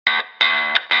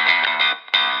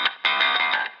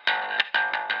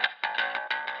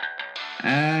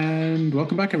And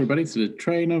welcome back, everybody, to the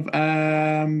Train of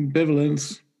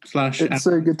Ambivalence slash It's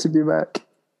so good to be back.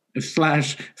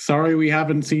 slash. Sorry, we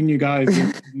haven't seen you guys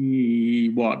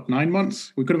in 9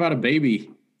 months. We could have had a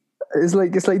baby. It's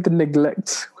like the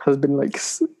neglect has been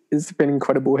it's been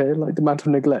incredible here. Like the amount of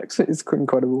neglect is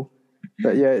incredible.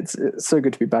 But yeah, it's so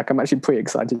good to be back. I'm actually pretty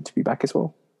excited to be back as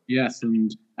well. Yes,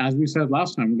 and as we said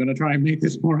last time, we're going to try and make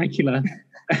this more regular,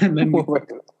 and then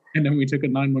we took a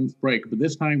 9 month break. But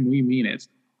this time we mean it.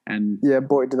 And yeah,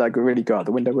 boy, did that really go out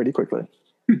the window really quickly.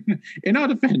 In our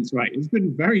defense, right, it's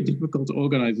been very difficult to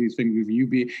organize these things with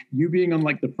you being on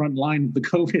like the front line of the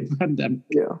COVID pandemic.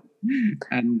 Yeah.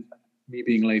 And me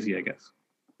being lazy, I guess.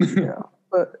 Yeah.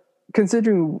 But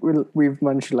considering we've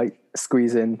managed to like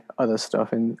squeeze in other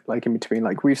stuff in between,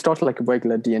 like we've started like a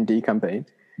regular D&D campaign.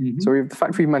 Mm-hmm. So the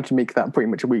fact we've managed to make that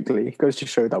pretty much weekly goes to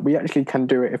show that we actually can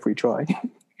do it if we try.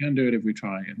 We can do it if we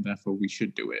try, and therefore we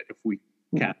should do it if we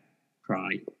can try.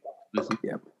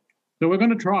 Yeah. So we're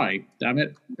going to try, damn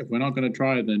it. If we're not going to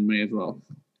try, then may as well.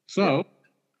 So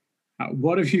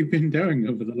what have you been doing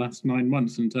over the last 9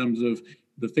 months in terms of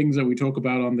the things that we talk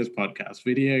about on this podcast?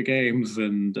 Video games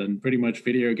and pretty much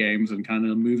video games and kind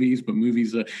of movies, but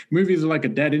movies are like a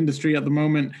dead industry at the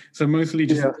moment. So mostly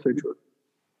just... Yeah, so true.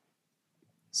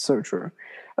 So true.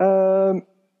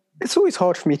 It's always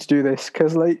hard for me to do this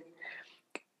because like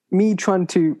me trying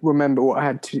to remember what I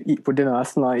had to eat for dinner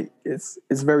last night is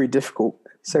very difficult.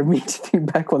 So me to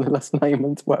think back on the last 9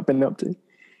 months, what I've been up to,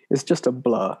 it's just a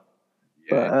blur.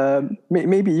 Yeah. But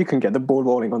maybe you can get the ball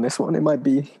rolling on this one. It might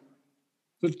be.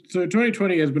 So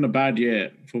 2020 has been a bad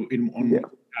year on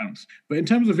counts. But in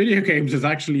terms of video games, it's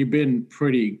actually been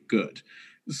pretty good.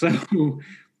 So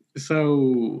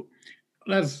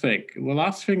let's think. The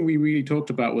last thing we really talked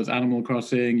about was Animal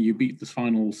Crossing. You beat the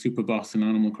final super boss in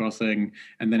Animal Crossing,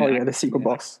 and then the secret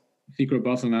boss. Secret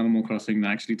boss in Animal Crossing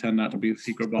that actually turned out to be the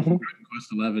secret boss in Dragon Quest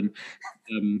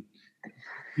 11.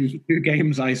 Two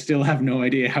games I still have no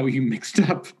idea how you mixed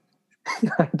up.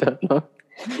 I don't know.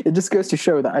 It just goes to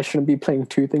show that I shouldn't be playing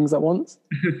two things at once.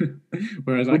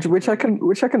 Whereas which I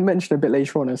can mention a bit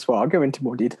later on as well. I'll go into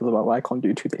more details about why I can't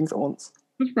do two things at once.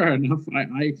 That's fair enough.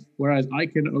 Whereas I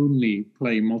can only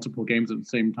play multiple games at the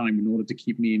same time in order to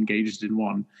keep me engaged in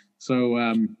one. So,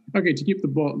 okay, to get the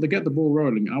ball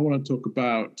rolling, I want to talk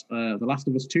about The Last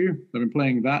of Us 2. I've been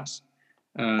playing that.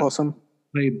 Awesome.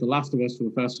 Played The Last of Us for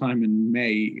the first time in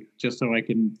May, just so I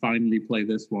can finally play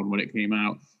this one when it came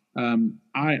out.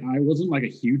 I wasn't like a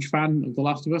huge fan of The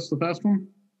Last of Us, the first one.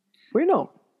 Why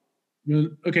not?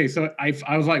 Okay, so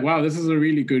I was like, wow, this is a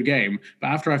really good game. But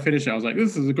after I finished it, I was like,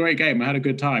 this is a great game. I had a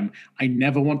good time. I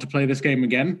never want to play this game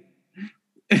again.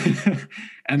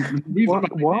 And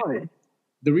why?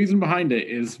 The reason behind it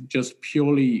is just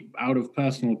purely out of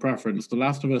personal preference. The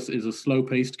Last of Us is a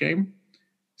slow-paced game.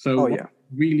 So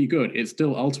really good. It's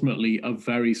still ultimately a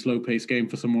very slow-paced game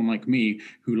for someone like me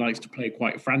who likes to play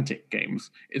quite frantic games.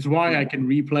 It's why I can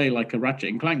replay like a Ratchet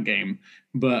and Clank game,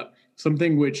 but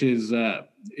something which is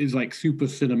like super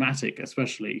cinematic,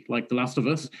 especially like The Last of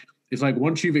Us. It's like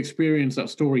once you've experienced that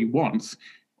story once,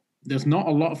 there's not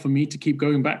a lot for me to keep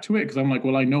going back to it because I'm like,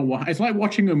 well, I know what it's like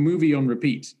watching a movie on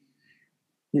repeat.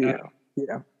 Yeah.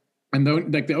 And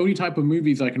the only type of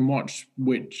movies I can watch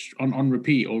which on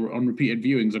repeat or on repeated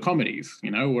viewings are comedies,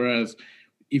 whereas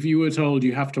if you were told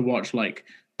you have to watch like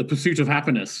The Pursuit of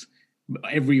Happiness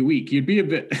every week, you'd be a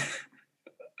bit...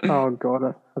 Oh, God,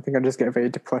 I think I just get very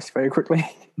depressed very quickly.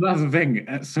 That's the thing.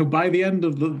 So by the end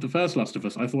of the first Last of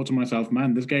Us, I thought to myself,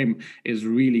 man, this game is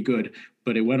really good,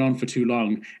 but it went on for too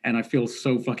long and I feel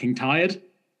so fucking tired.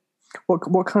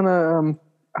 What kind of...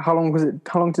 How long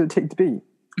did it take to beat?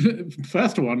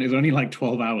 First one is only like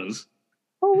 12 hours.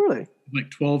 Oh, really? Like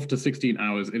 12 to 16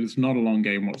 hours. It's not a long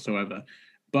game whatsoever.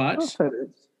 But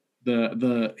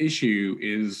the issue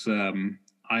is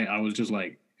I was just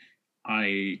like,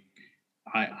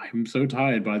 I'm so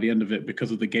tired by the end of it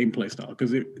because of the gameplay style.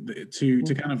 Because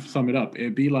to kind of sum it up,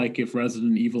 it'd be like if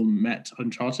Resident Evil met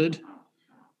Uncharted.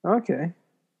 Okay.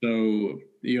 So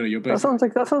you're basically...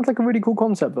 that sounds like a really cool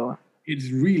concept, though.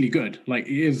 It's really good. Like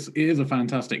it is a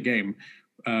fantastic game.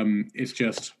 It's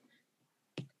just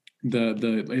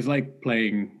it's like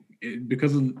playing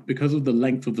because of the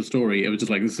length of the story. It was just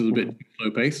like this is a bit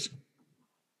slow paced.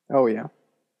 Oh yeah.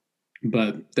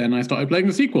 But then I started playing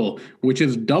the sequel, which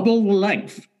is double the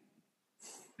length.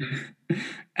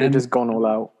 And just gone all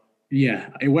out. Yeah,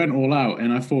 it went all out,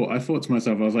 and I thought to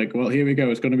myself, I was like, well, here we go.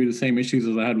 It's going to be the same issues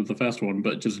as I had with the first one,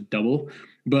 but just double.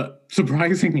 But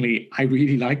surprisingly, I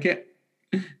really like it.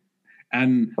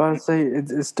 And I'd say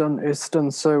it's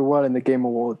done so well in the Game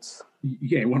Awards.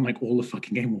 Yeah, it won like all the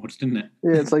fucking Game Awards, didn't it?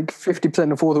 Yeah, it's like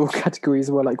 50% of all the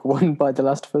categories were like won by The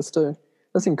Last of Us 2.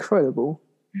 That's incredible.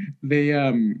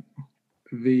 The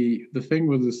thing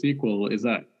with the sequel is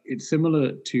that it's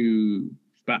similar to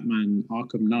Batman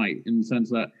Arkham Knight in the sense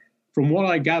that, from what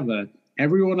I gather,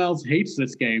 everyone else hates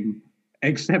this game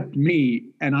except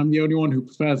me, and I'm the only one who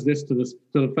prefers this to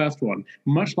the first one.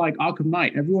 Much like Arkham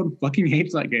Knight, everyone fucking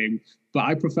hates that game, but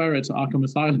I prefer it to Arkham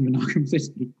Asylum and Arkham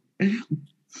City.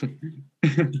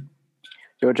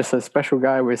 You're just a special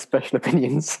guy with special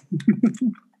opinions.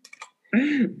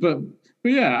 but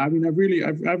yeah, I mean,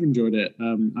 I've enjoyed it.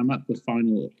 I'm at the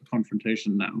final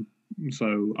confrontation now,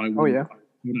 so I won't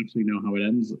actually know how it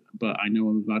ends, but I know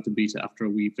I'm about to beat it after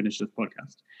we finish this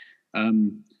podcast.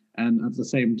 And at the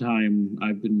same time,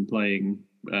 I've been playing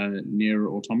Nier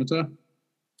Automata.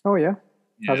 Oh yeah,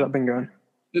 how's that been going?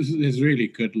 It's really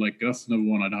good. Like, that's another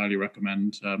one I'd highly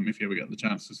recommend if you ever get the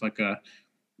chance. It's like a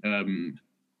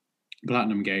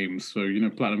Platinum Games. So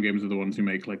Platinum Games are the ones who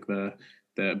make like the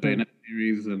Bayonetta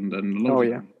series and a lot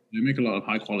of they make a lot of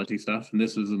high quality stuff. And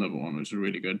this is another one which is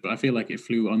really good. But I feel like it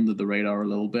flew under the radar a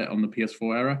little bit on the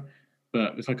PS4 era.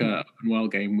 But it's like a open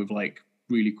world game with like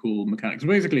really cool mechanics.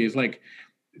 Basically, it's like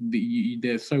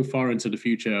they're so far into the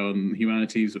future and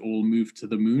humanity's all moved to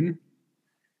the moon.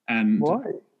 And why?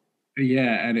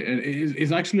 Yeah, and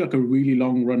it's actually like a really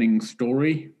long running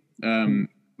story,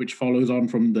 which follows on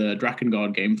from the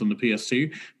Drakengard games on the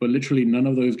PS2. But literally none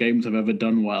of those games have ever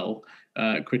done well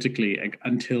critically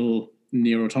until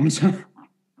Nier Automata,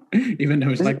 even though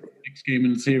it's like the next game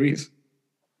in the series.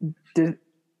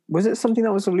 Was it something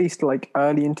that was released like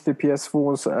early into the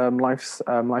PS4's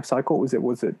life cycle? Was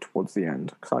it towards the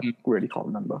end? Because I really can't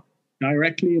remember.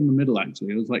 Directly in the middle,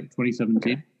 actually. It was like 2017.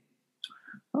 Okay.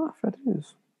 Oh, that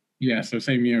is. Yeah, so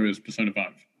same year as Persona 5.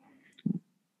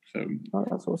 So. Oh,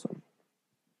 that's awesome.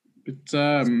 But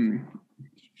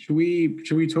should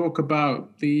we talk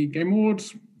about the Game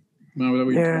Awards?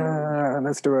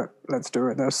 Let's do it.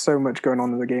 There's so much going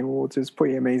on in the Game Awards. It's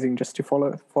pretty amazing just to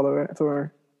follow it through.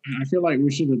 I feel like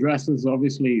we should address this.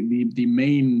 Obviously, the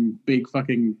main big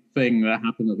fucking thing that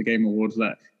happened at the Game Awards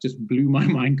that just blew my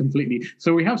mind completely.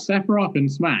 So we have Sephiroth in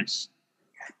Smash.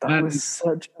 That was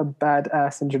such a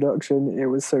badass introduction. It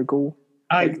was so cool.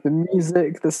 Like the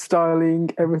music, the styling,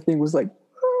 everything was like,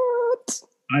 what?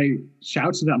 I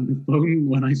shouted at my phone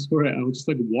when I saw it. I was just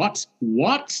like, what?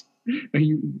 What?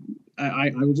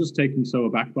 I was just taken so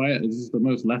aback by it. This is the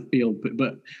most left field,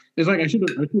 but it's like I should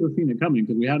have seen it coming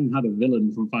because we hadn't had a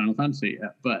villain from Final Fantasy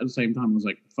yet. But at the same time, I was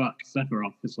like, fuck,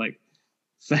 Sephiroth. It's like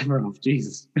Sephiroth,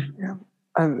 Jesus. Yeah,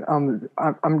 and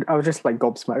I was just like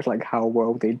gobsmacked, like how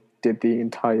well they did the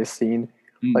entire scene.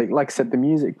 Like I said, the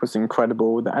music was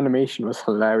incredible. The animation was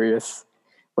hilarious.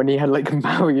 When he had like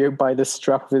Mario by the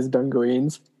strap of his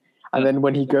dungarees. And then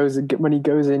when he goes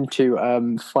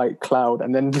into fight Cloud,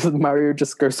 and then Mario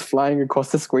just goes flying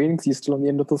across the screen because he's still on the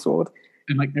end of the sword.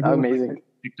 And like everyone amazing,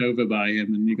 picked over by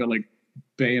him, and you got like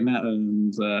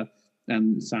Bayonetta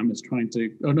and Samus trying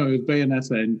to. Oh no, it was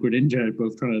Bayonetta and Greninja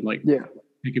both trying to like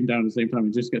take him down at the same time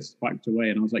and just get spiked away.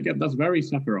 And I was like, yeah, that's very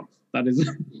Sephiroth. That is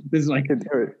this is like it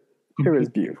is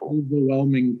beautiful,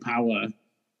 overwhelming power.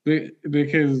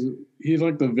 Because he's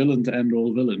like the villain to end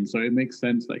all villains, so it makes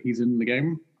sense that he's in the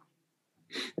game.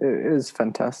 It was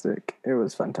fantastic. It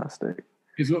was fantastic.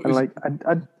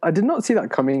 I did not see that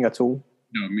coming at all.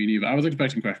 No, me neither. I was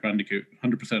expecting Crash Bandicoot,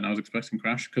 100%. I was expecting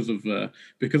Crash because of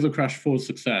Crash 4's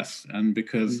success, and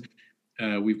because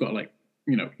we've got like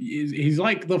he's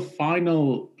like the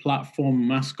final platform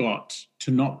mascot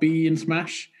to not be in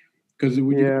Smash because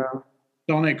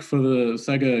Sonic for the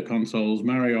Sega consoles,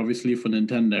 Mario obviously for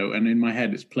Nintendo, and in my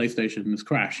head it's PlayStation and it's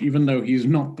Crash, even though he's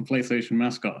not the PlayStation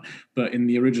mascot. But in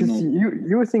the original,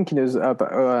 you were thinking you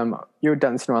were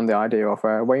dancing around the idea of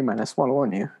Rayman as well,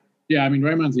 weren't you? Yeah, I mean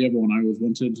Rayman's the other one I always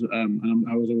wanted, and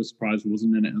I was always surprised it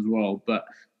wasn't in it as well. But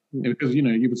because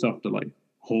Ubisoft are like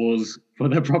whores for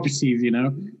their properties,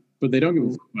 but they don't give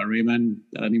a fuck about Rayman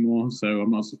anymore, so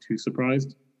I'm not too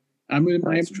surprised. I mean,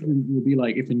 my impression would be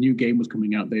like if a new game was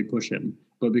coming out, they'd push him.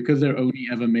 But because they're only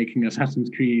ever making Assassin's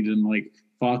Creed and like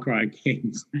Far Cry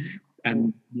games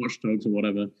and Watch Dogs or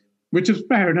whatever, which is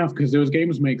fair enough because those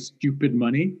games make stupid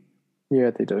money.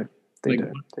 Yeah, they do. They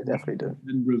definitely do.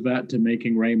 And revert to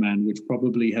making Rayman, which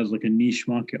probably has like a niche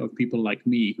market of people like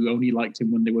me who only liked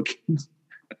him when they were kids.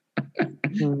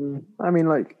 I mean,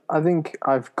 like, I think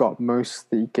I've got most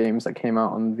of the games that came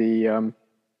out on the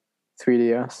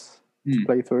 3DS to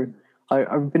play through.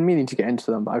 I've been meaning to get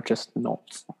into them, but I've just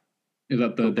not. Is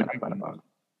that the about?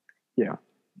 Yeah.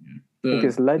 I think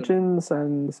it's Legends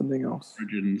and something else.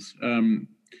 Legends.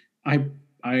 I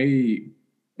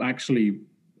actually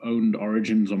owned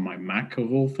Origins on my Mac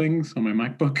of all things, on my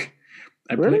MacBook.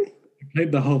 I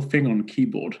played the whole thing on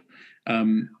keyboard.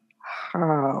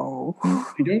 How?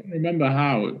 I don't remember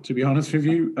how, to be honest with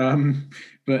you.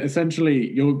 But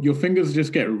essentially, your fingers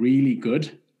just get really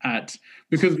good at,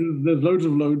 because there's loads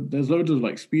of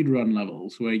like speedrun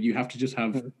levels where you have to just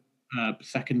have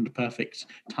second perfect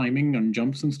timing on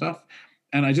jumps and stuff.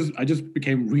 And I just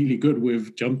became really good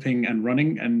with jumping and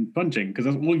running and punching, because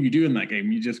that's all you do in that game.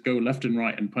 You just go left and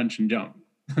right and punch and jump.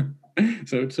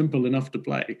 So it's simple enough to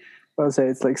play. I would say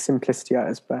it's like simplicity at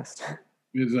its best.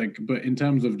 It's like, but in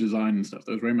terms of design and stuff,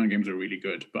 those Rayman games are really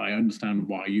good. But I understand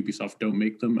why Ubisoft don't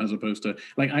make them, as opposed to,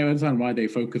 like, I understand why they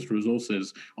focus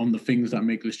resources on the things that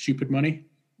make the stupid money.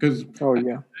 Because at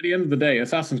the end of the day,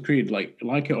 Assassin's Creed, like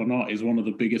it or not, is one of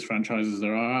the biggest franchises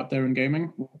there are out there in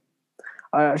gaming.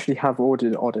 I actually have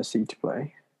ordered Odyssey to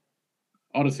play.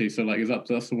 Odyssey, so like,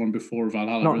 that's the one before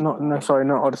Valhalla? Not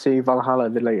Odyssey, Valhalla,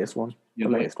 the latest one. Yeah,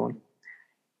 the latest one.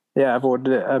 Yeah, I've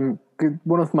ordered it.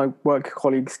 One of my work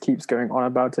colleagues keeps going on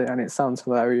about it, and it sounds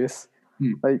hilarious.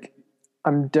 Like,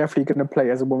 I'm definitely going to play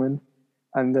as a woman,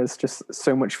 and there's just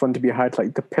so much fun to be had,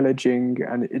 like the pillaging,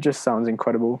 and it just sounds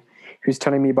incredible. He was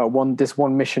telling me about this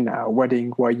one mission at a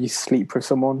wedding where you sleep with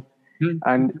someone,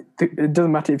 and it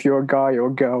doesn't matter if you're a guy or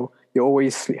a girl, you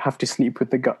always have to sleep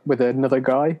with another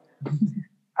guy.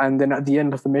 And then at the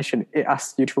end of the mission, it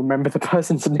asks you to remember the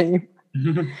person's name.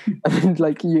 And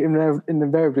like you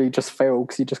invariably just fail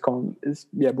because you just can't. It's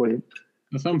brilliant.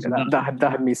 That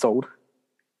had me sold.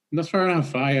 That's fair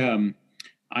enough.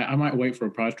 I might wait for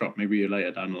a price drop maybe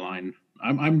later down the line.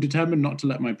 I'm determined not to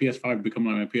let my PS5 become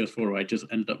like my PS4, where I just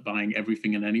end up buying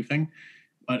everything and anything.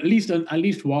 At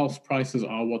least whilst prices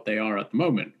are what they are at the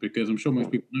moment, because I'm sure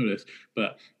most people know this,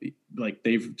 but like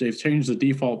they've changed the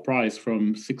default price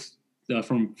from £50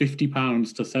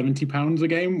 to £70 a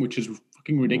game, which is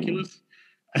fucking ridiculous.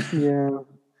 Yeah,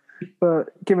 but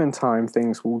given time,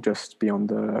 things will just be on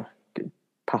the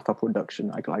path of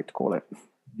reduction, I like to call it.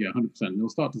 Yeah, 100%. They'll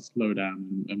start to slow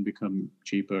down and become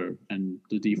cheaper, and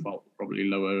the default probably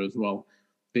lower as well.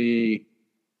 The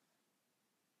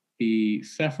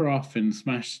Sephiroth and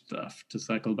Smash stuff, to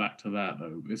cycle back to that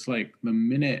though, it's like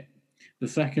the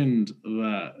second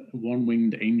that One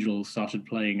Winged Angel started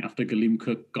playing after Galeem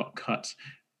Cook got cut,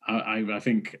 I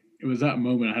think it was that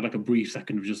moment I had like a brief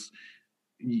second of just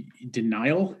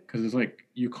denial, because it's like,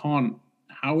 you can't.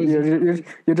 How is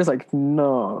you're just like,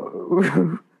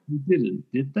 no.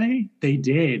 Did they? They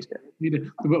did.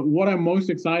 But what I'm most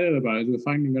excited about is we're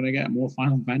finally going to get more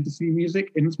Final Fantasy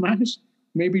music in Smash.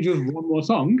 Maybe just one more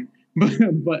song,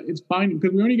 but it's fine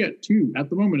because we only get two at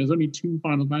the moment. There's only two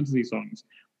Final Fantasy songs,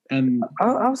 and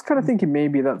I was kind of thinking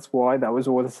maybe that's why that was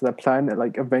always their plan. That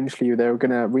like eventually they were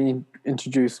going to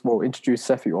introduce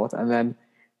Sephiroth and then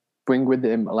bring with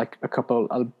him like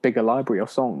a bigger library of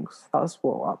songs. That's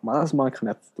my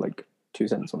kind of like 2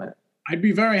 cents on it. I'd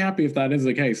be very happy if that is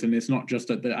the case, and it's not just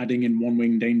that they're adding in One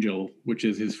Winged Angel, which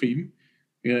is his theme.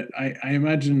 Yeah, I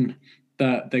imagine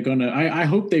that they're gonna. I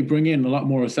hope they bring in a lot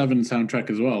more of Seven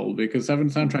soundtrack as well, because Seven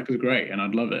soundtrack is great and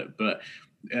I'd love it. But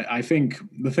I think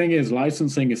the thing is,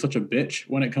 licensing is such a bitch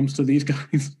when it comes to these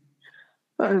guys.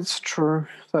 That is true.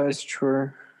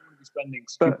 Spending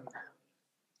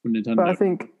but I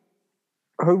think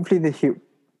hopefully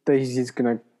he's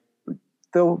gonna.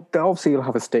 They'll obviously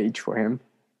have a stage for him.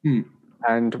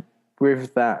 And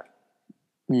with that,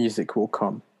 music will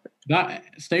come. That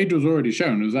stage was already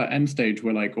shown. It was that end stage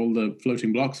where like all the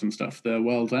floating blocks and stuff, the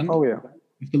world's end. Oh yeah.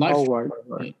 It's the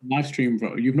live stream.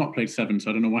 You've not played 7, so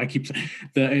I don't know why I keep saying.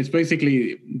 It's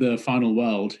basically the final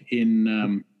world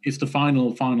in. It's the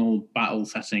final battle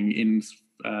setting in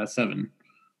 7.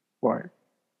 Right.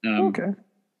 Okay.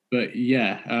 But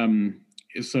yeah,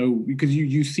 so because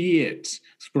you see it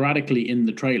sporadically in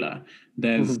the trailer.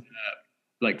 There's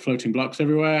like floating blocks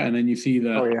everywhere, and then you see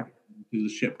the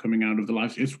ship coming out of the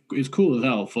life. It's cool as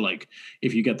hell for like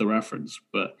if you get the reference,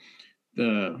 but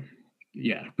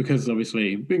because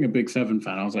obviously being a big 7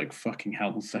 fan, I was like, fucking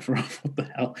hell, Sephiroth, what the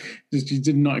hell? Just you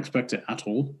did not expect it at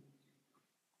all.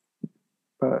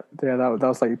 But yeah, that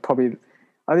was like probably,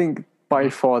 I think by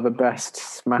far the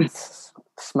best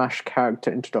Smash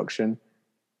character introduction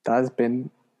that's been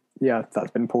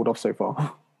pulled off so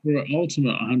far. For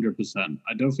Ultimate, 100%.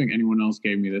 I don't think anyone else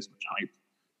gave me this much hype.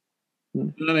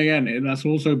 But then again, that's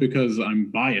also because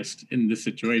I'm biased in this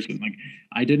situation. Like,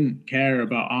 I didn't care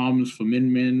about ARMS for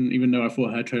Min Min, even though I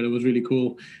thought her trailer was really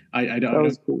cool. That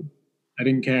was cool. I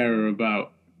didn't care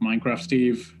about Minecraft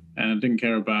Steve, and I didn't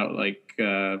care about I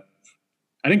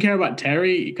didn't care about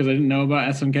Terry because I didn't know about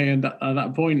SNK at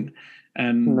that point.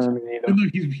 And No, me neither. even though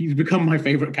he's become my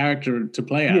favorite character to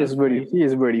play as. He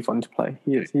is really fun to play.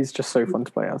 He's just so fun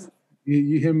to play as.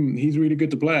 He's really good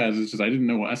to play as. It's just I didn't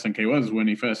know what SNK was when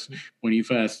he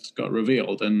first got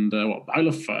revealed, and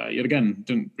Byleth yet again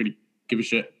didn't really give a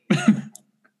shit.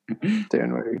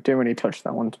 Didn't really touch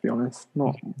that one, to be honest.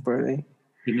 Not really.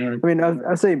 Generic. I mean,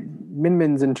 I'd say Min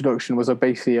Min's introduction was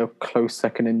basically a close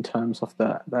second in terms of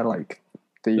the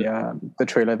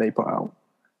trailer they put out.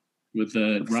 With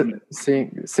the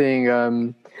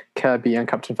seeing Kirby and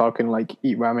Captain Falcon like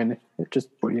eat ramen, it's just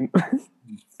brilliant.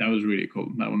 That was really cool.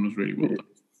 That one was really well done.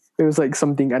 It was like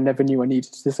something I never knew I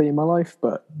needed to see in my life,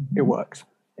 but it worked.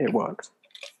 It worked.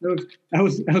 I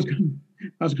was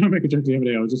gonna make a joke the other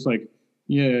day. I was just like,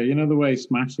 yeah, you know the way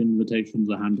Smash invitations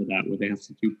are handed out, where they have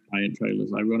to do client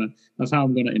trailers. That's how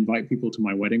I'm gonna invite people to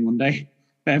my wedding one day.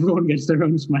 Everyone gets their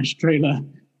own Smash trailer.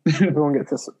 Everyone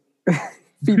gets this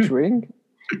featuring.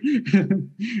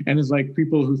 And it's like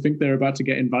people who think they're about to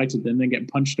get invited, then they get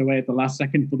punched away at the last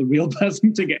second for the real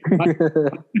person to get invited.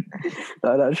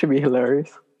 That should be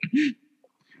hilarious.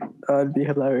 That'd be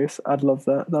hilarious. I'd love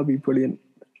that. That'd be brilliant.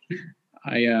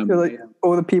 Like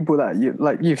all the people that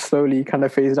you've slowly kind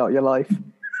of phased out your life,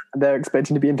 and they're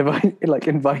expecting to be invited,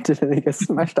 and they get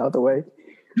smashed out of the way.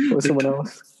 Or someone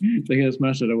else. They get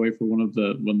smashed away for one of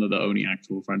the only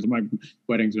actual friends. My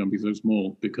wedding's going to be so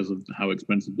small because of how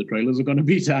expensive the trailers are going to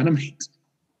be to animate.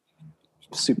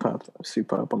 Superb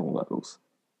on all levels.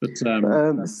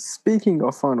 But speaking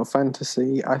of Final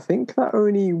Fantasy, I think that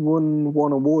only won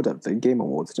one award at the Game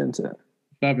Awards, didn't it?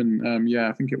 7. Yeah,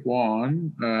 I think it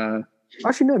won.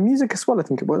 Actually, no, music as well. I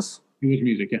think it was. It was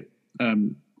music, yeah.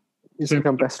 Music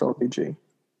and best RPG.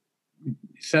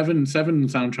 7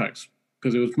 soundtracks.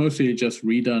 Because it was mostly just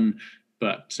redone,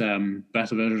 but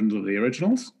better versions of the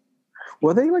originals.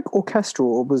 Were they like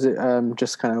orchestral, or was it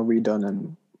just kind of redone?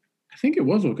 And I think it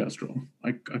was orchestral.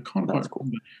 I can't quite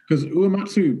remember. Because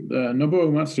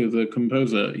Nobuo Uematsu, the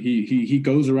composer, he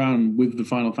goes around with the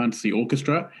Final Fantasy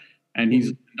orchestra, and he's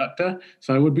a conductor.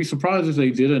 So I would be surprised if they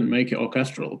didn't make it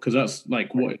orchestral, because that's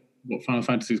like what Final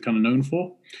Fantasy is kind of known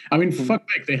for. I mean, fuck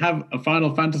sake, they have a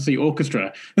Final Fantasy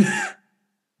orchestra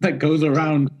that goes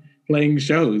around playing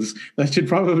shows. That should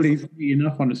probably be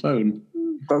enough on its own.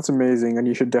 That's amazing, and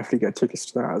you should definitely get tickets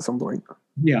to that at some point.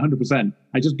 Yeah, 100%.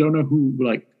 I just don't know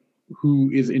who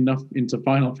is enough into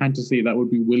Final Fantasy that would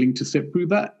be willing to sit through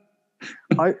that.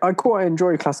 I quite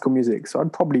enjoy classical music, so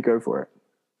I'd probably go for it.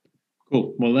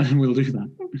 Cool. Well, then we'll do that.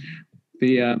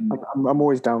 I'm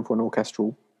always down for an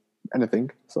orchestral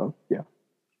anything. So yeah.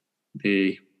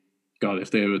 God,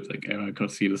 if they were I could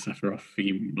see the Sephiroth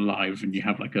theme live, and you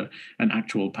have like an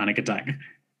actual panic attack,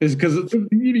 is because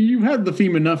you've heard the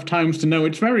theme enough times to know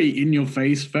it's very in your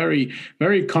face, very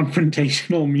very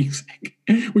confrontational music,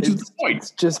 which is the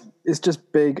point. It's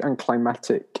just big and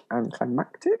climactic.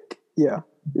 Yeah,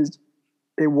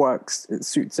 it works. It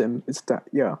suits him. It's that.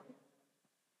 Yeah,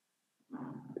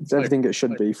 it's everything it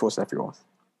should be for Sephiroth.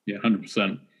 Yeah,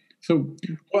 100%. So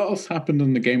what else happened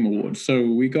in the Game Awards? So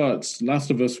we got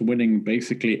Last of Us winning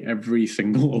basically every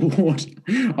single award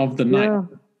of the night. Yeah.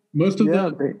 Most of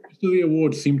the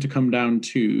awards seem to come down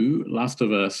to Last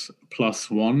of Us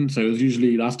 +1. So it was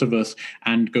usually Last of Us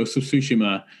and Ghost of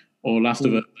Tsushima, or Last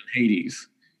of Us and Hades.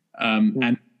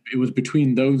 And it was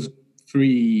between those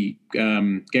 3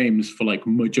 games for like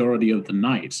majority of the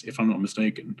night, if I'm not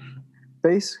mistaken.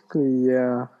 Basically,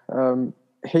 yeah.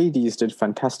 Hades did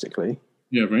fantastically.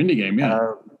 Yeah, for indie game, yeah.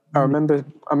 I remember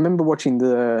watching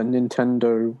the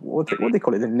Nintendo, what they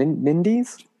call it, the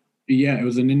Nindies? Yeah, it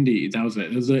was an indie. That was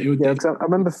it. I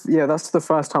remember. Yeah, that's the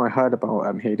first time I heard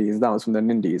about Hades. That was from the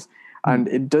Nindies, and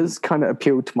it does kind of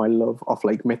appeal to my love of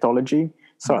like mythology.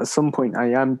 So at some point,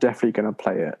 I am definitely going to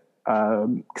play it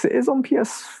because it is on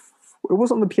PS. It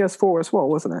was on the PS4 as well,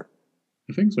 wasn't it?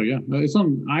 I think so. Yeah, it's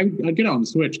on. I get it on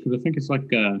Switch because I think it's like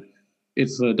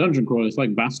it's a dungeon crawler. It's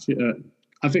like Bastion.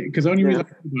 I think because the only reason I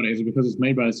think about it is because it's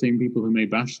made by the same people who made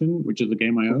Bastion, which is a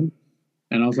game I own,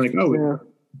 and I was like, oh,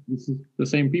 this is the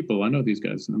same people. I know these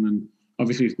guys, and then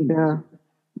obviously, it's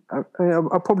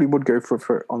I probably would go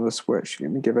for it on the Switch. Let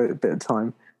me give it a bit of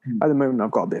time. At the moment, I've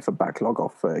got a bit of a backlog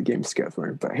of games to get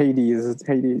through, but Hades is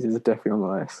definitely on the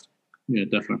list. Yeah,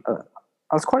 definitely.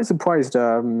 I was quite surprised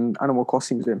Animal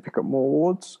Crossing didn't pick up more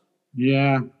awards.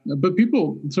 Yeah, but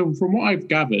so from what I've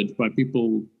gathered by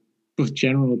people with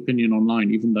general opinion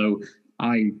online, even though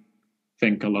I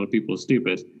think a lot of people are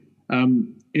stupid,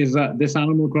 is that this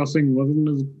Animal Crossing wasn't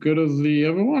as good as the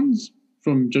other ones,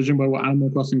 from judging by what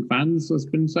Animal Crossing fans has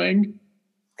been saying.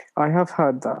 I have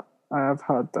heard that.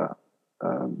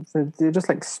 They're just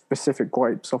like specific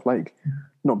gripes of like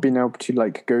not being able to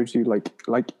like go to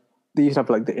like they used to have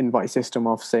like the invite system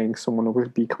of saying someone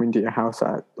would be coming to your house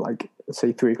at like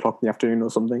say 3 o'clock in the afternoon or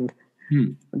something,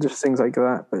 and just things like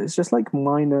that. But it's just like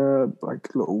minor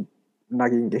like little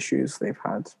nagging issues they've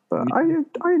had. But I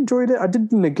enjoyed it. I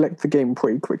did neglect the game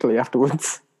pretty quickly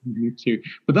afterwards. Me too.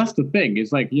 But that's the thing.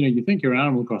 It's like, you think you're an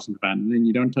Animal Crossing fan, and then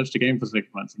you don't touch the game for 6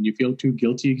 months, and you feel too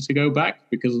guilty to go back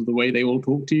because of the way they all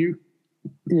talk to you.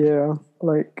 Yeah,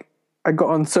 like I got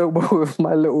on so well with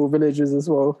my little villagers as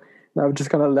well, and I've just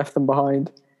kind of left them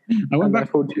behind. I went back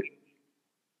for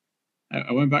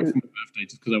my birthday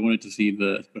just because I wanted to see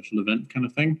the special event kind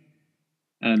of thing.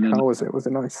 And then, how was it? Was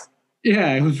it nice?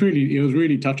 Yeah, it was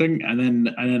really touching. And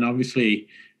then obviously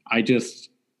I just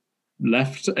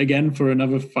left again for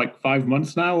another like 5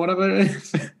 months now, whatever it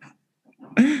is.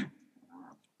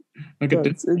 Like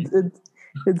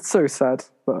it's so sad,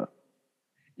 but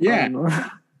yeah,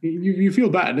 you feel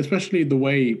bad, especially the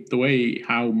way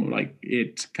how like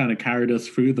it kind of carried us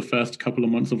through the first couple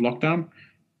of months of lockdown.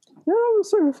 Yeah, it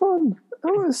was so fun.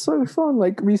 That was so fun.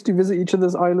 Like we used to visit each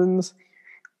other's islands.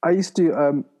 I used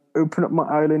to open up my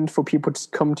island for people to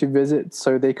come to visit,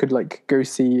 so they could like go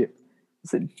see.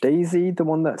 Is it Daisy, the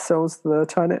one that sells the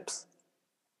turnips?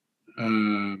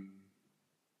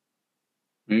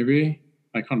 Maybe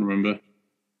I can't remember.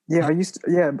 Yeah,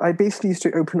 I basically used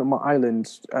to open up my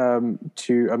island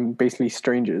to basically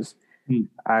strangers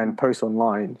and post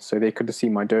online so they could see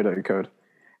my dodo code.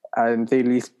 And they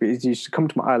used to come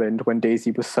to my island when Daisy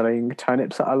was selling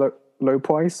turnips at a low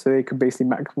price, so they could basically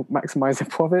maximize their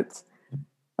profits.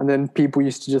 And then people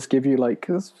used to just give you like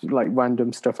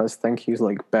random stuff as thank yous,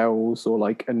 like bells or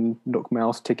like a Nook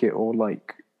Mouse ticket or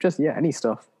like just any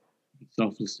stuff.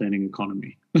 Self-sustaining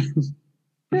economy.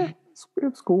 Yeah,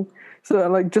 it's cool. So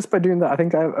like just by doing that, I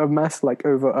think I've amassed like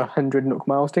over 100 Nook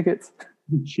Miles tickets.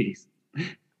 Jeez.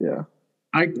 Yeah.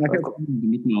 I kept the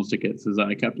Nook Miles tickets is that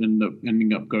I kept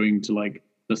ending up going to like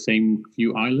the same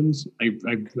few islands.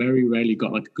 I very rarely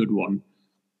got like a good one.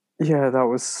 Yeah, that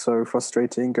was so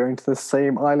frustrating going to the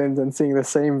same island and seeing the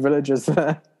same villagers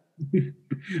there.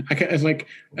 It's like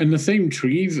in the same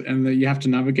trees, and you have to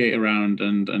navigate around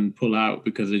and pull out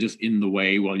because they're just in the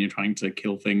way while you're trying to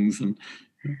kill things. And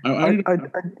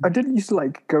I didn't used to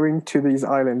like going to these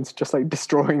islands, just like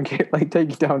destroying it, like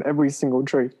taking down every single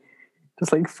tree,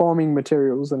 just like farming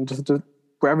materials and just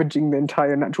ravaging the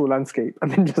entire natural landscape and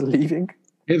then just leaving.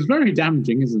 It's very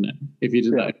damaging, isn't it? If you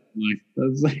did that in life,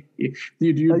 that's like you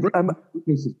break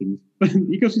ecosystems.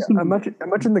 Yeah,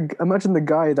 imagine the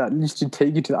guy that used to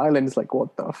take you to the island is like,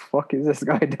 what the fuck is this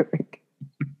guy doing?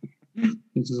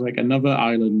 It's just like another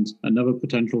island, another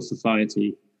potential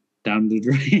society down the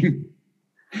drain.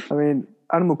 I mean,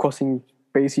 Animal Crossing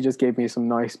basically just gave me some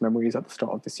nice memories at the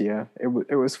start of this year.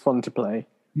 It was fun to play.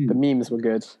 The memes were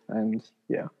good, and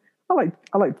yeah, I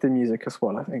liked the music as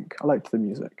well. I liked the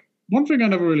music. One thing I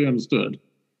never really understood: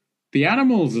 the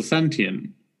animals are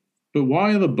sentient, but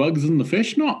why are the bugs and the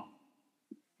fish not?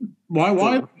 Why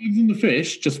are the bugs and the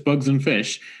fish just bugs and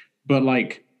fish, but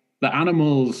like the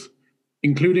animals,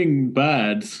 including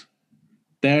birds,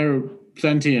 they're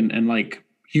sentient and like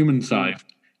human-sized,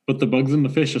 but the bugs and the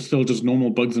fish are still just normal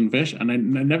bugs and fish, and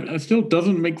it still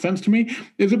doesn't make sense to me.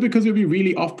 Is it because it'd be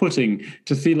really off-putting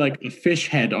to see like a fish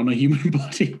head on a human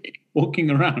body walking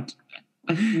around?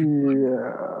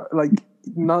 Yeah, like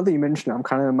now that you mention it, I'm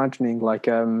kind of imagining like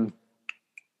even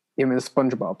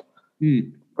SpongeBob,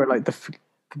 where like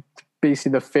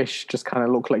basically the fish just kind of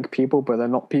look like people, but they're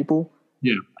not people.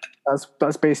 Yeah,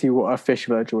 that's basically what a fish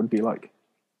villager would be like.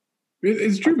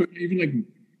 It's true, but even like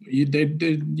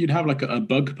you'd have like a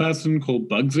bug person called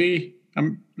Bugsy.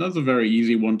 That's a very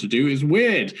easy one to do. It's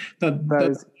weird that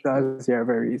is a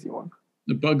very easy one.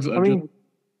 The bugs are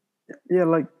yeah,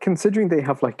 like considering they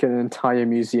have like an entire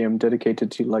museum dedicated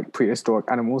to like prehistoric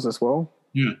animals as well.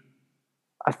 Yeah,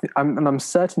 I'm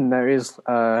certain there is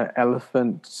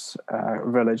elephant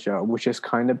villager, which is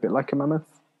kind of a bit like a mammoth.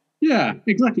 Yeah,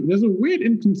 exactly. There's a weird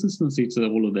inconsistency to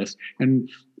all of this, and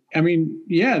I mean,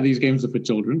 yeah, these games are for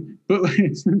children, but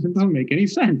it doesn't make any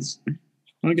sense. I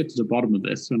want to get to the bottom of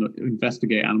this and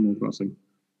investigate Animal Crossing.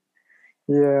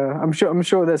 Yeah, I'm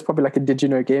sure there's probably like a Did You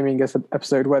Know Gaming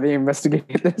episode where they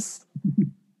investigate this.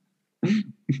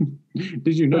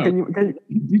 Did you know? Can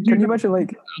you imagine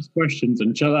like ask questions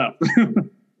and shut up?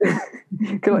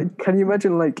 Can you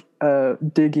imagine like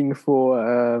digging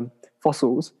for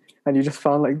fossils and you just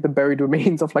found like the buried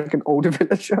remains of like an older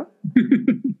villager?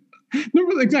 No,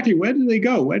 exactly. Where did they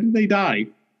go? Where did they die?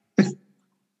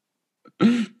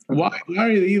 Why are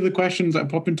these the questions that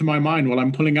pop into my mind while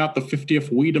I'm pulling out the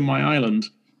 50th weed on my island?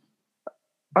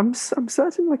 I'm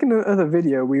certain like in another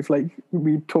video we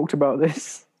talked about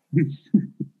this.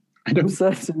 I I'm don't.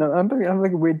 certain. No, I'm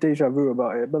like a weird deja vu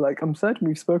about it, but like I'm certain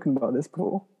we've spoken about this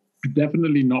before.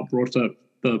 Definitely not brought up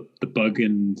the bug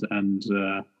and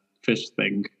fish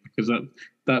thing because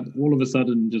that all of a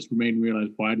sudden just made me realize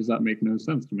why does that make no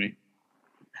sense to me?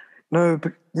 No,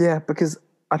 but yeah, because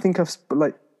I think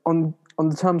like on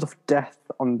the terms of death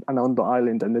on the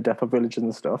island and the death of villages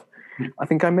and stuff. Yeah. I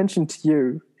think I mentioned to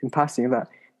you in passing that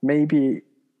maybe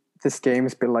this game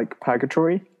is a bit like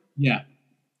purgatory. Yeah,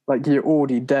 Like you're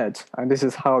already dead, and this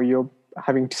is how you're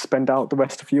having to spend out the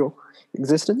rest of your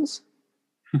existence.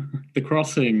 the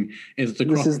crossing is the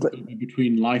This crossing is like,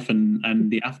 between life and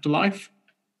the afterlife.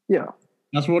 yeah,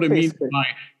 That's what it means basically. by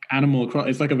animal cross.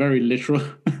 It's like a very literal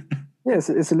Yeah,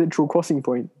 it's a literal crossing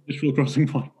point. literal crossing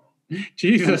point.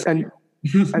 Jesus. And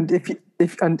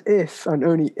if and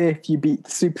only if you beat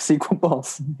the super secret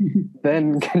boss,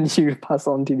 then can you pass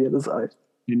on to the other side.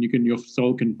 And your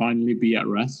soul can finally be at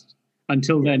rest.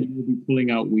 Until then, you will be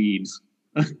pulling out weeds.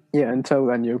 Yeah, until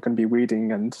then you're going to be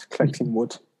weeding and collecting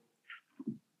wood.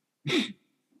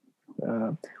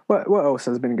 What else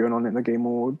has been going on in the Game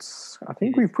Awards? I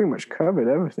think we've pretty much covered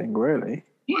everything, really.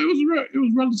 Well, it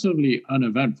was relatively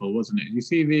uneventful, wasn't it? You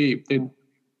see, they did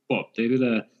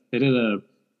a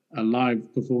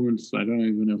live performance. I don't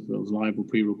even know if it was live or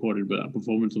pre-recorded, but a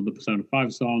performance of the Persona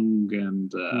 5 song,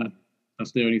 and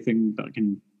that's the only thing that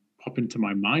can pop into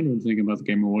my mind when thinking about the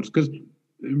Game Awards. Because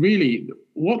really,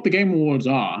 what the Game Awards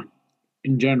are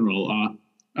in general are,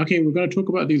 okay, we're going to talk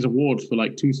about these awards for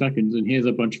like 2 seconds, and here's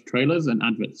a bunch of trailers and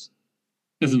adverts,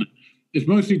 isn't it? It's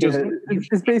mostly just. Yeah,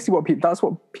 it's basically that's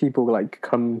what people like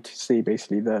come to see.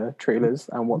 Basically, the trailers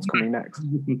and what's coming next.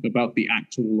 About the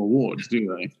actual awards, do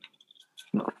they?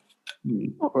 No,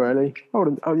 not really.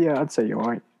 Oh yeah, I'd say you're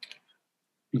right.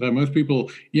 So most people,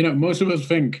 most of us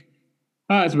think,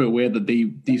 it's a bit weird that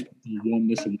these people won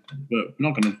this, but we're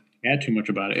not going to care too much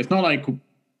about it. It's not like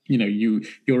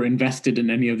you're invested in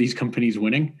any of these companies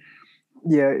winning.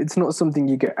 Yeah, it's not something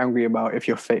you get angry about if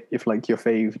your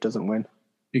fave doesn't win.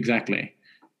 Exactly.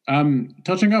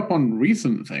 Touching up on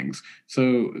recent things,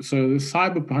 so the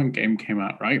Cyberpunk game came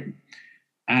out, right?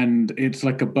 And it's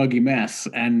like a buggy mess,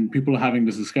 and people are having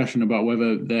this discussion about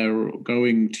whether they're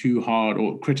going too hard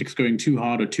or critics going too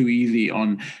hard or too easy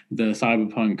on the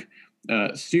Cyberpunk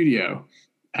studio.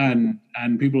 And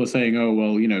people are saying, oh,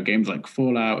 well, games like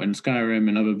Fallout and Skyrim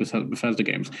and other Bethesda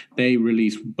games, they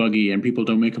release buggy and people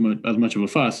don't make them as much of a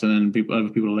fuss. And then other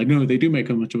people are like, no, they do make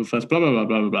as much of a fuss, blah, blah, blah,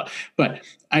 blah, blah, blah. But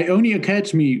it only occurred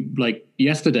to me like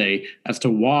yesterday as to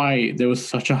why there was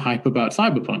such a hype about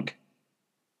Cyberpunk.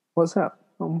 What's that?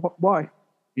 Why?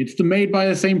 It's made by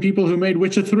the same people who made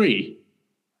Witcher 3.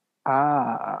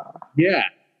 Ah. Yeah.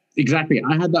 Exactly.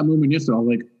 I had that moment yesterday. I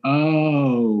was like,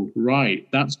 oh, right.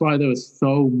 That's why there was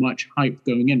so much hype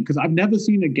going in. Because I've never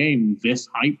seen a game this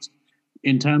hyped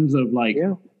in terms of like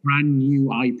brand new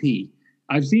IP.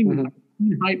 I've seen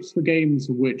hypes for games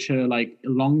which are like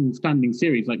long-standing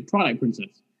series, like Twilight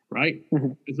Princess, right?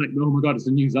 It's like, oh my God, it's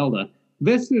a new Zelda.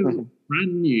 This is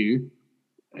brand new.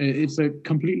 It's a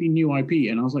completely new IP.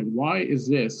 And I was like, why is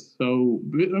this so?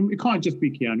 It can't just be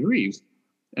Keanu Reeves.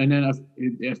 And then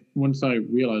once I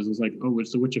realized, I was like, oh,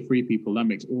 it's the Witcher 3 people. That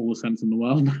makes all the sense in the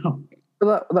world now.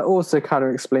 But that also kind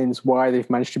of explains why they've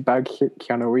managed to bag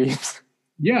Keanu Reeves.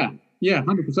 Yeah,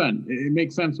 100%. It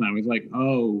makes sense now. It's like,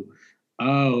 oh,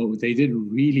 they did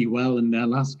really well in their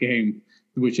last game,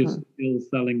 which is still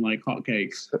selling like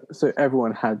hotcakes. So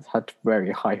everyone had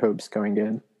very high hopes going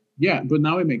in. Yeah, but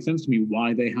now it makes sense to me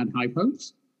why they had high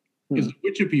hopes. It's the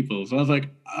Witcher people. So I was like,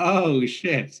 oh,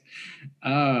 shit.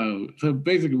 Oh, so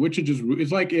basically Witcher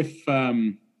it's like if,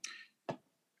 it'd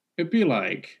be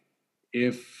like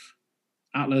if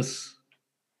Atlas,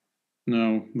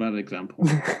 no, bad example.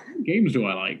 What games do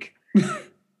I like?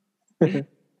 I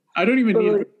don't even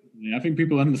need I think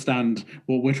people understand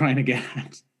what we're trying to get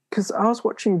at. Because I was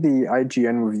watching the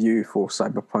IGN review for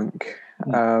Cyberpunk.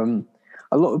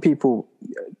 A lot of people,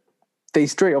 they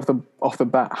straight off the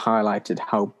bat highlighted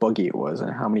how buggy it was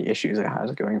and how many issues it has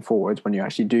going forward when you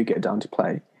actually do get down to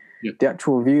play. Yeah. The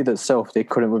actual review itself, they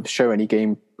couldn't show any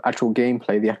actual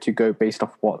gameplay. They had to go based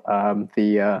off what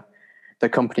the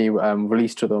company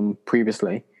released to them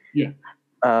previously. Yeah.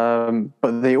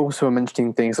 But they also were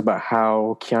mentioning things about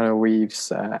how Keanu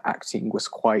Reeves' acting was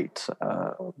quite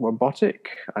robotic,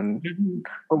 and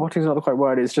robotic is not the right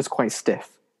word. It's just quite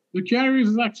stiff. But Keanu Reeves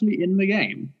is actually in the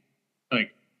game,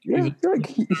 like. Yeah,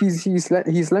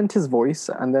 he's lent his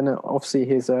voice and then obviously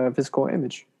his physical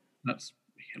image. That's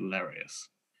hilarious.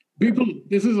 People,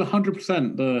 this is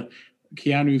 100% the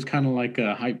Keanu's kind of like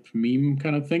a hype meme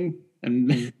kind of thing,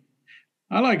 and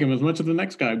I like him as much as the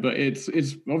next guy. But it's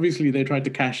obviously they tried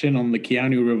to cash in on the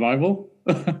Keanu revival.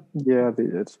 Yeah, they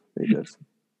did. They did.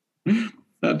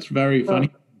 That's very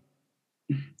funny.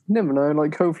 You never know.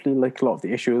 Like, hopefully, like a lot of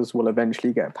the issues will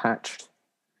eventually get patched.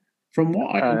 From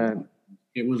what I know,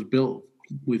 it was built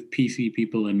with PC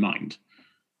people in mind.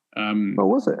 What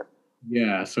was it?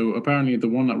 Yeah, so apparently the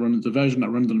version that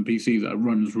runs on PC that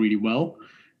runs really well,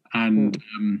 and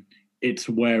it's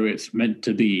where it's meant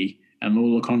to be, and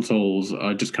all the consoles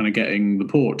are just kind of getting the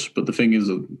port. But the thing is,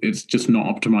 it's just not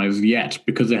optimized yet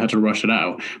because they had to rush it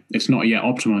out. It's not yet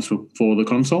optimized for the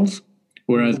consoles.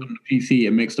 Whereas on the PC,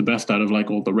 it makes the best out of like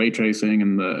all the ray tracing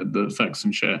and the effects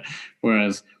and shit.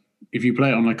 Whereas if you play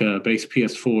it on like a base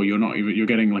PS4, you're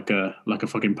getting like a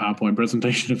fucking PowerPoint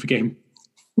presentation of the game.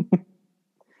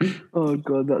 Oh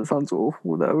god, that sounds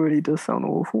awful. That really does sound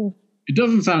awful. It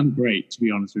doesn't sound great, to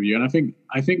be honest with you, and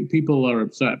I think people are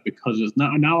upset because it's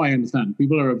now I understand.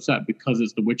 People are upset because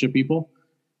it's the Witcher people.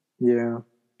 Yeah,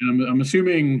 and I'm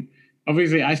assuming.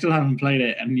 Obviously, I still haven't played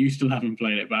it, and you still haven't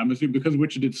played it. But I'm assuming because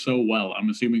Witcher did so well, I'm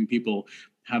assuming people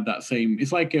have that same.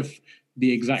 It's like if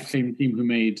the exact same team who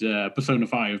made Persona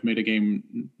 5 made a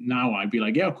game now, I'd be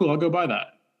like, yeah, cool, I'll go buy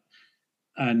that.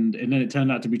 And then it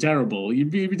turned out to be terrible. You'd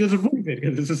be disappointed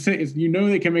because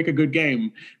they can make a good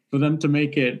game. For them to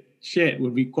make it shit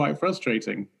would be quite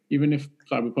frustrating. Even if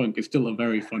Cyberpunk is still a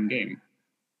very fun game.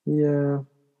 Yeah,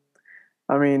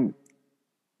 I mean,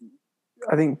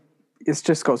 I think it's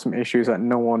just got some issues that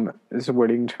no one is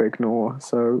willing to ignore.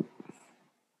 So,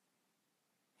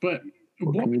 but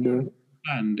what can you do?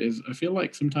 And is I feel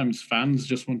like sometimes fans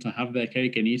just want to have their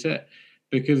cake and eat it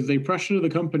because they pressure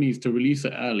the companies to release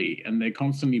it early and they're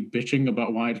constantly bitching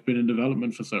about why it's been in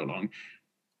development for so long.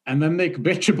 And then they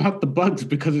bitch about the bugs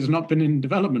because it's not been in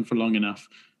development for long enough.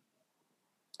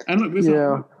 And look,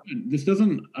 this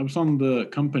doesn't abscond the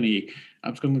company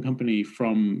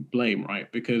from blame,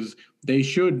 right? Because they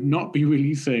should not be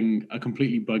releasing a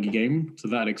completely buggy game to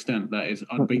that extent that is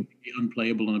basically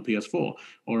unplayable on a PS4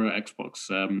 or an Xbox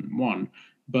One.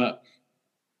 But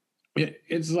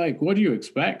it's like, what do you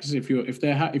expect if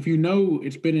you know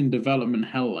it's been in development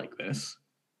hell like this,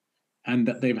 and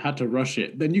that they've had to rush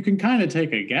it? Then you can kind of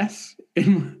take a guess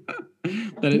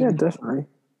that definitely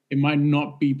it might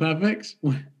not be perfect.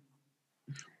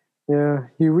 Yeah,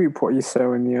 you reap what you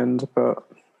sow in the end, but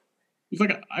it's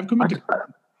like I've come into.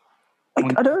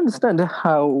 I don't understand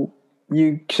how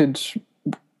you could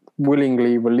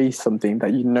willingly release something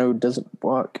that you know doesn't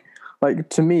work. Like,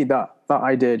 to me, that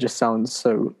idea just sounds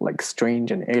so like strange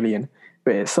and alien.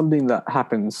 But it's something that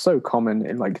happens so common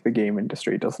in like the game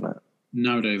industry, doesn't it?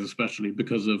 Nowadays, especially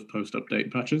because of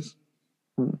post-update patches.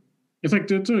 It's like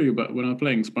to tell you about when I was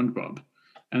playing SpongeBob,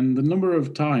 and the number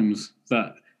of times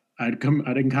that I'd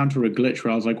encounter a glitch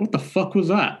where I was like, "What the fuck was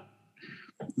that?"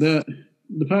 The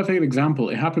perfect example,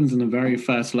 it happens in the very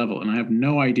first level, and I have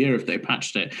no idea if they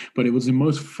patched it, but it was the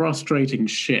most frustrating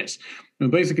shit.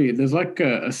 And basically, there's like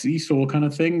a seesaw kind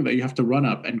of thing that you have to run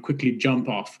up and quickly jump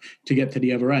off to get to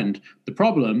the other end. The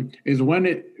problem is when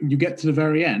you get to the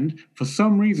very end, for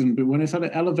some reason, but when it's at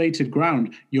an elevated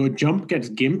ground, your jump gets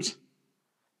gimped.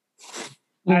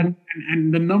 And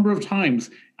the number of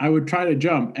times I would try to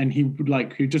jump, and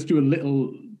he'd just do a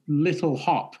little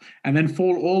hop and then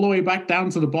fall all the way back down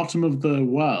to the bottom of the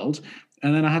world,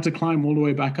 and then I had to climb all the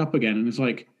way back up again. And it's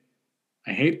like,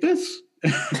 I hate this.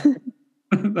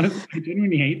 I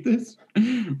genuinely hate this.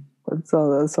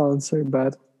 That sounds so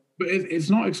bad. But it's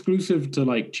not exclusive to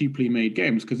like cheaply made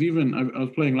games, because even I was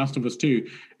playing Last of Us 2,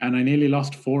 and I nearly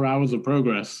lost 4 hours of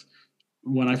progress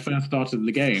when I first started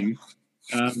the game.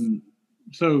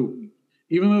 So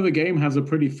even though the game has a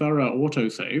pretty thorough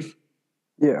autosave,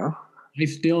 I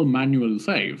still manually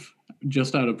save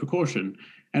just out of precaution,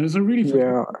 and it's a really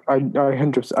I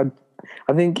 100%.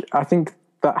 I think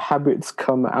that habits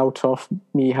come out of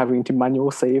me having to manual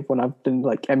save when I've done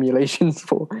like emulations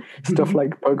for stuff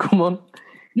like Pokemon.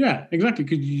 Yeah, exactly,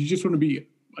 because you just want to be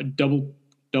a double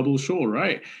sure,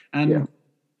 right? And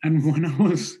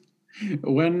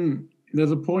when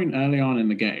there's a point early on in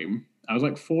the game, I was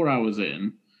like 4 hours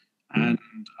in, and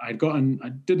I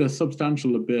did a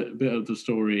substantial bit of the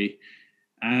story,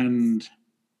 and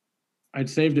I'd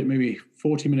saved it maybe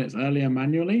 40 minutes earlier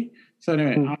manually. So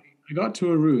anyway, I got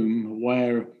to a room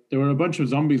where there were a bunch of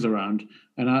zombies around,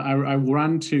 and I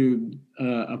ran to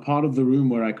a part of the room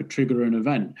where I could trigger an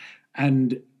event.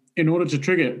 And in order to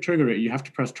trigger it, you have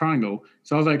to press triangle.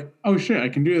 So I was like, oh shit, I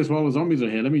can do this while the zombies are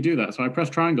here. Let me do that. So I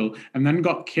pressed triangle and then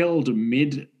got killed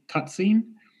mid cutscene.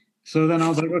 So then I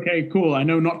was like, okay, cool. I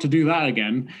know not to do that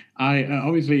again. I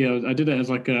did it as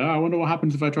like, I wonder what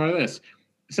happens if I try this.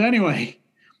 So anyway,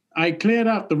 I cleared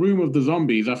out the room of the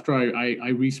zombies after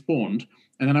I respawned,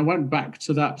 and then I went back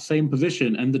to that same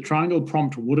position, and the triangle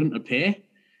prompt wouldn't appear.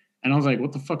 And I was like,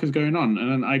 what the fuck is going on?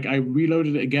 And then I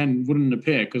reloaded it again, wouldn't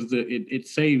appear because it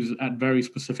saves at very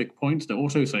specific points, the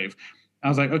autosave. I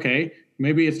was like, okay,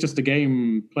 maybe it's just the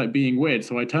game like being weird.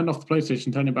 So I turned off the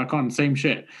PlayStation, turned it back on, same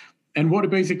shit. And what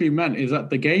it basically meant is that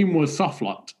the game was soft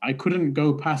locked. I couldn't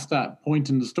go past that point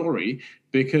in the story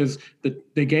because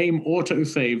the game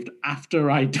auto-saved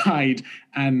after I died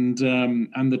and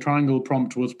the triangle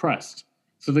prompt was pressed.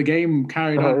 So the game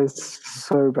carried on. That is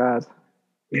so bad.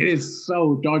 It is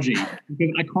so dodgy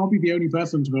because I can't be the only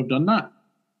person to have done that.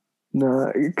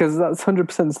 No, because that's 100%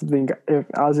 something. If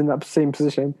I was in that same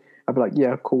position, I'd be like,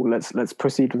 "Yeah, cool. Let's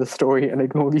proceed with the story and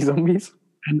ignore these zombies."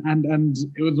 And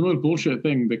it was the most bullshit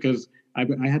thing because I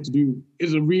had to do.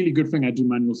 It's a really good thing I do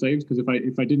manual saves because if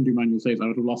I didn't do manual saves, I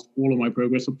would have lost all of my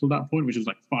progress up to that point, which was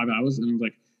like 5 hours. And I was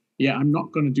like, "Yeah, I'm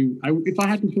not going to do." If I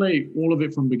had to play all of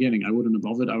it from the beginning, I wouldn't have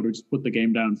bothered. I would have just put the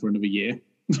game down for another year.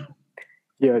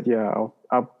 Yeah,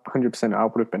 I'll 100%. I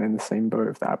would have been in the same boat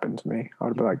if that happened to me. I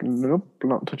would be like, nope, I'm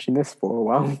not touching this for a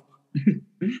while.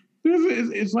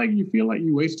 It's like you feel like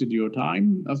you wasted your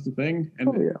time. That's the thing, and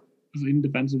it's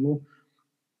indefensible.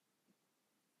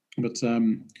 But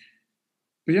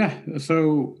yeah.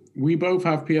 So we both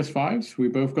have PS5s. We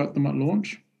both got them at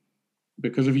launch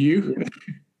because of you.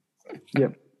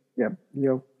 Yep.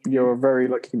 You're very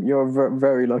lucky. You're a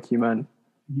very lucky man.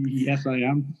 Yes, I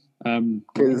am.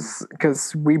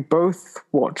 Because we both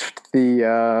watched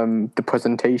the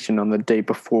presentation on the day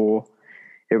before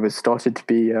it was started to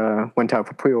be went out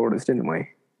for pre-orders, didn't we?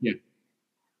 Yeah.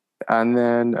 And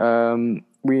then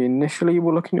we initially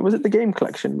were looking at, was it the game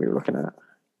collection we were looking at?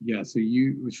 Yeah. So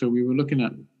we were looking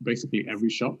at basically every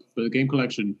shop, but the game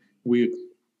collection we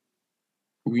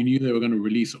knew they were going to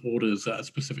release orders at a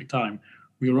specific time.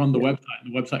 We were on the website,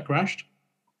 and the website crashed.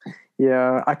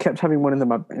 Yeah, I kept having one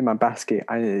in my basket,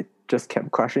 and it just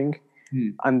kept crashing.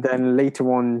 And then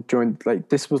later on, during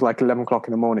this was like 11 o'clock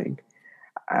in the morning,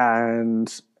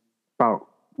 and about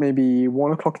maybe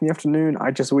 1 o'clock in the afternoon,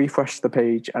 I just refreshed the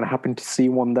page and I happened to see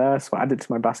one there, so I added it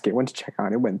to my basket, went to check out,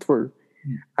 and it went through.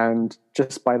 And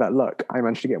just by that luck, I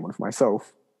managed to get one for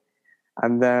myself.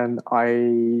 And then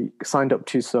I signed up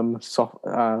to some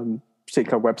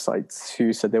particular websites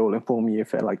who said they will inform me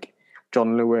if they're like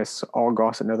John Lewis,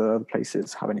 Argos, and other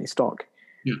places have any stock.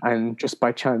 Yeah. And just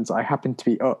by chance, I happened to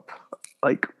be up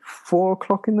like 4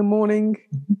 o'clock in the morning,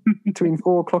 between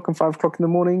 4 o'clock and 5 o'clock in the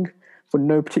morning, for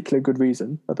no particular good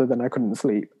reason other than I couldn't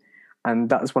sleep. And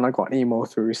that's when I got an email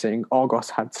through saying Argos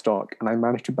had stock, and I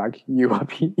managed to bag you a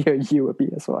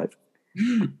PS5.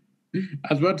 I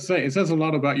was about to say, it says a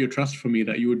lot about your trust for me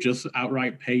that you would just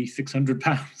outright pay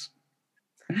 £600.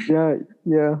 Yeah.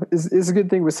 It's a good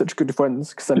thing we're such good friends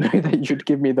because I know that you'd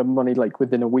give me the money like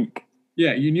within a week.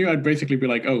 Yeah, you knew I'd basically be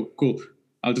like, oh, cool,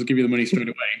 I'll just give you the money straight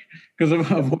away. Because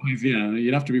otherwise,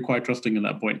 you'd have to be quite trusting at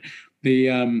that point.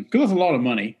 Because that's a lot of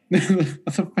money.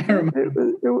 That's a fair amount.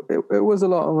 It was a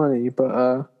lot of money,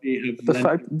 but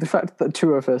the fact that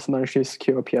two of us managed to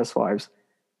secure PS5s,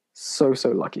 so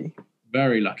lucky.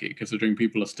 Very lucky, considering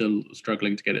people are still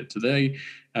struggling to get it today.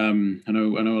 I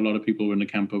know a lot of people are in the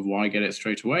camp of why get it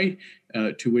straight away,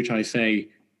 to which I say,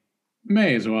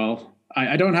 may as well.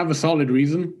 I don't have a solid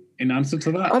reason in answer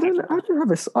to that. I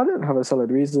don't have a solid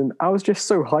reason. I was just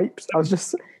so hyped.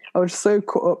 I was so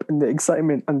caught up in the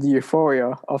excitement and the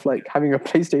euphoria of like having a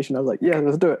PlayStation. I was like, yeah,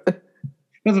 let's do it.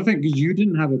 That's the thing, because you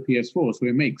didn't have a PS4, so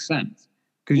it makes sense.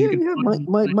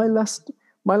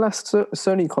 My last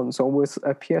Sony console was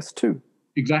a PS2.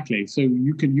 Exactly. So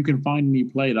you can finally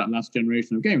play that last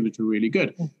generation of games, which are really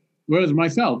good. Whereas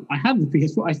myself, I had the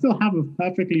PS4. I still have a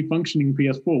perfectly functioning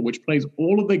PS4, which plays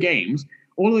all of the games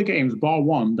bar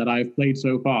one that I've played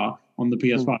so far on the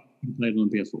PS5. I played on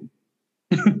the PS4.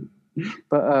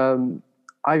 But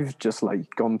I've just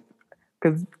like gone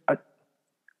because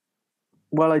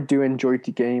while I do enjoy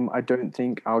the game, I don't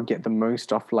think I'll get the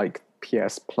most off like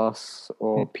PS Plus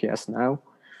or PS Now.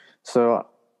 So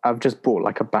I've just bought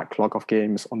like a backlog of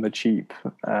games on the cheap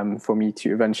for me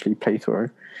to eventually play through.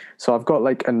 So I've got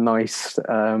like a nice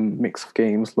mix of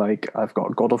games. Like I've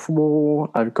got God of War,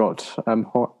 I've got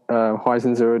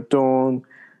Horizon Zero Dawn,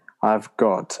 I've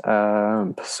got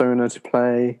Persona to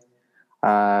play.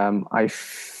 I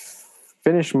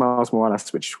finished Miles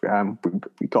Morales, which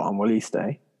we got on release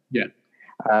day. Yeah.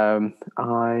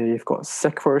 I've got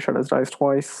Sekiro Shadows Die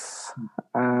Twice,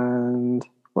 and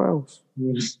what else?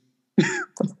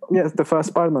 Yeah, it's the first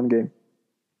Spider-Man game.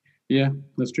 Yeah,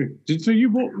 that's true. So you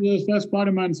bought the first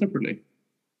Spider-Man separately?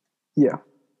 Yeah.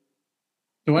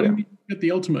 So why didn't you get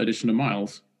the Ultimate Edition of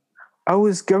Miles? I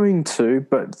was going to,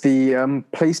 but the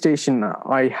PlayStation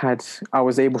I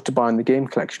was able to buy in the game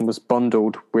collection was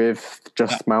bundled with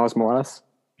just Miles Morales.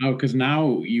 Oh, because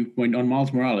now you went on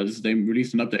Miles Morales, they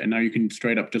released an update, and now you can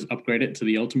straight up just upgrade it to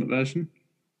the Ultimate version.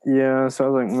 Yeah, so I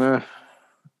was like, nah.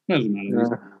 Doesn't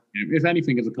matter. If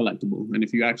anything, it's a collectible, and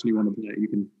if you actually want to play it, you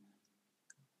can.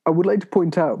 I would like to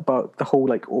point out about the whole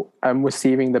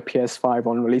receiving the PS5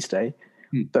 on release day.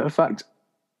 The fact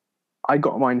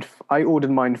I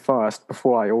ordered mine first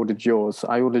before I ordered yours.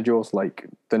 I ordered yours like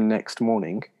the next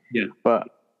morning. Yeah. But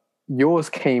yours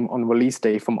came on release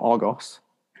day from Argos,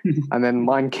 and then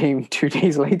mine came 2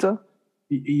 days later.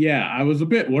 Yeah, I was a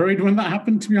bit worried when that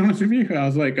happened, to be honest with you. I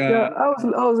was like... yeah, I was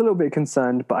a little bit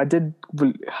concerned, but I did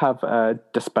have a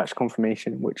dispatch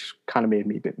confirmation, which kind of made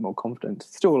me a bit more confident.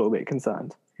 Still a little bit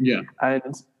concerned. Yeah.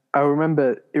 And I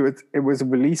remember it was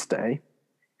release day,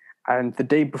 and the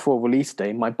day before release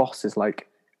day, my boss is like,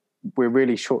 we're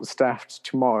really short-staffed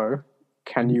tomorrow.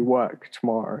 Can you work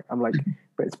tomorrow? I'm like,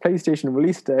 but it's PlayStation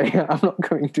release day. I'm not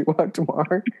going to work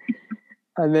tomorrow.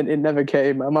 And then it never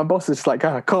came. And my boss is like,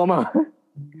 karma.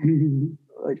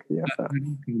 Like, yeah.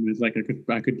 It's like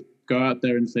I could go out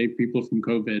there and save people from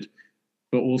COVID,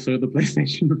 but also the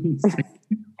PlayStation release day.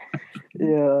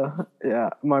 Yeah.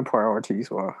 My priorities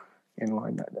were in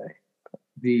line that day.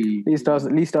 At least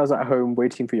I was at home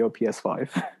waiting for your PS5.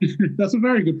 That's a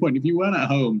very good point. If you weren't at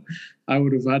home, I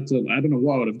would have had to. I don't know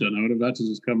what I would have done. I would have had to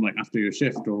just come like after your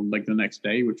shift or like the next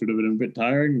day, which would have been a bit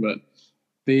tiring. But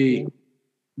the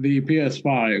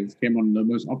PS5 came on the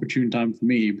most opportune time for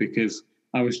me because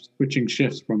I was switching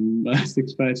shifts from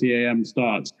 6:30 a.m.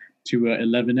 starts to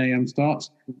 11 a.m.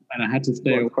 starts, and I had to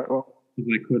stay quite well. As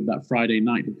I could that Friday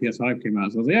night. The PS5 came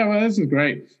out, so I was like, "Yeah, well, this is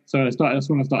great." So that's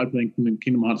when I started playing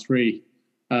Kingdom Hearts 3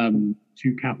 to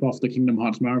cap off the Kingdom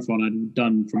Hearts marathon I'd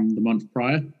done from the month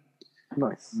prior.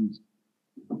 Nice.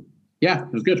 Yeah,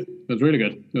 it was good. It was really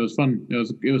good. It was fun.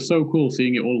 It was so cool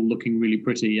seeing it all looking really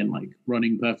pretty and like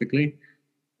running perfectly.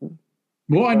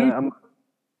 What I know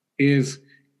is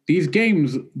these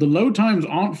games, the load times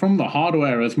aren't from the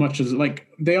hardware as much as like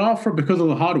they are because of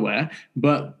the hardware,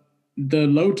 but the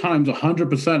load times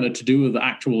 100% are to do with the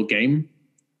actual game.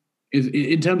 Is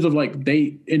in terms of like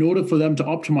in order for them to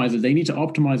optimize it, they need to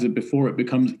optimize it before it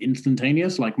becomes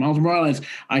instantaneous. Like Miles Morales,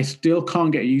 I still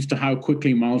can't get used to how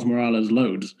quickly Miles Morales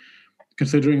loads,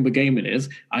 considering the game it is.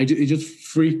 It just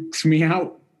freaks me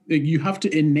out. You have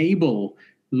to enable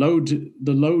the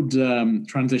load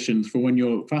transitions for when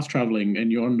you're fast traveling and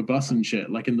you're on the bus and shit,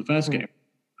 like in the first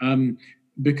game,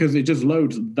 because it just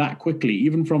loads that quickly,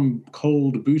 even from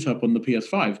cold boot up on the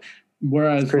PS5.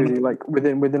 Whereas it's crazy, like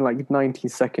within like 90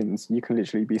 seconds, you can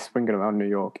literally be swinging around New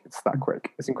York. It's that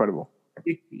quick. It's incredible.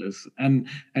 Ridiculous. And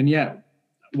yet,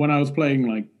 when I was playing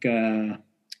like,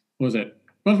 wasn't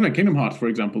it Kingdom Hearts, for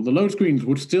example, the load screens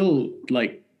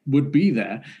would be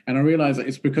there, and I realized that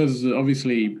it's because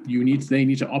obviously they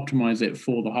need to optimize it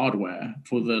for the hardware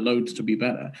for the loads to be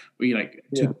better,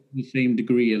 to the same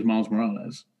degree as Miles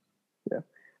Morales. Yeah,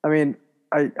 I mean,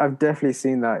 I've definitely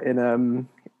seen that in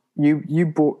You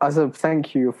bought, as a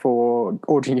thank you for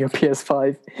ordering your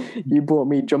PS5, you bought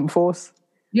me Jump Force.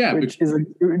 Yeah,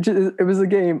 it was a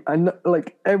game, and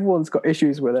like everyone's got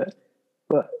issues with it,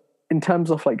 but in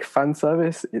terms of like fan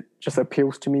service, it just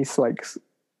appeals to me. So like,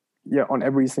 yeah, on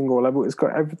every single level, it's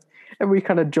got every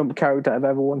kind of jump character I've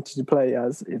ever wanted to play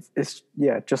as. It's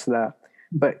just there,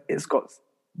 but it's got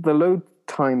the load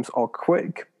times are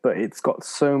quick, but it's got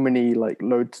so many like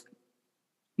load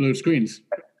screens.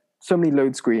 So many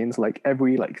load screens, like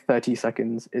every 30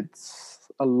 seconds. It's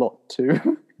a lot too.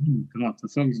 God, that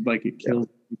sounds like it kills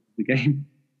the game.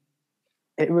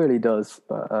 It really does,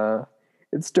 but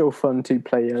it's still fun to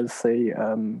play as, say,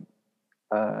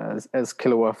 as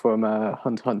Killua from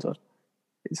Hunter x Hunter.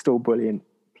 It's still brilliant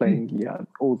playing.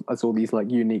 All these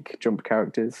like unique jump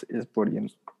characters is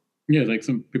brilliant. Yeah, like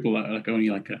some people like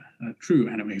only like a true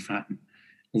anime fan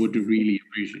would really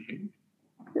appreciate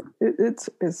it.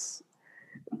 It's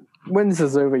when this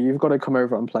is over, you've got to come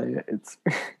over and play it.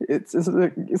 It's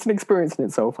an experience in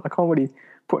itself. I can't really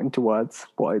put into words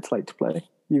what it's like to play.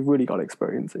 You've really got to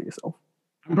experience it yourself.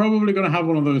 I'm probably going to have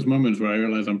one of those moments where I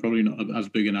realize I'm probably not as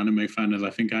big an anime fan as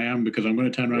I think I am, because I'm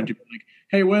going to turn around to be like,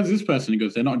 hey, where's this person? He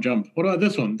goes, they're not Jump. What about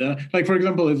this one? Like, for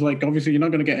example, it's like, obviously, you're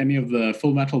not going to get any of the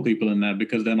Full Metal people in there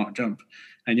because they're not Jump.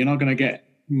 And you're not going to get,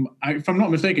 if I'm not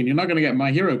mistaken, you're not going to get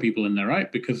My Hero people in there,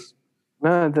 right? Because...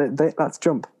 No, that's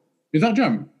Jump. Is that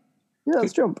Jump? Yeah,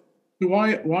 that's Jump.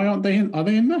 Why aren't they in? Are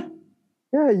they in there?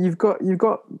 Yeah, you've got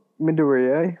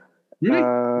Midoriya.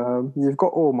 Really? You've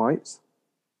got All Might.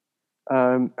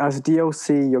 As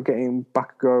DLC, you're getting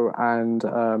Bakugo and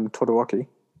Todoroki.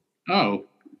 Oh,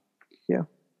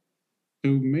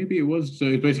 So maybe it was. So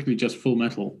it's basically just Full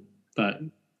Metal. That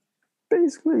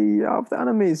Basically, out of the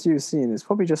animes you've seen, it's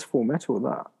probably just Full Metal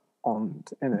that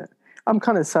aren't in it. I'm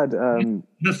kind of sad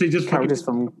they just characters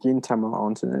from Gintama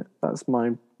aren't in it. That's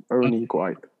my only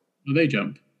gripe. They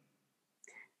Jump.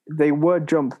 They were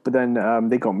Jump, but then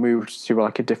they got moved to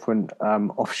like a different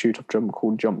offshoot of Jump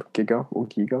called Jump Giga or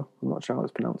Giga. I'm not sure how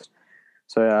it's pronounced.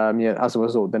 So yeah, as a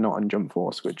result, they're not on Jump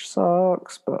Force, which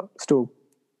sucks, but still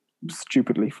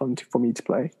stupidly fun for me to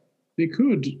play. They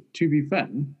could, to be fair,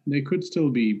 they could still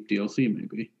be DLC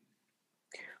maybe.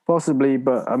 Possibly,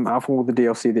 but out of all the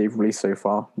DLC they've released so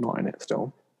far, not in it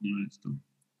still.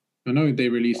 I know they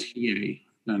released Hiei,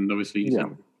 and obviously you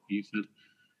said.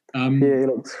 He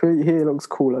looks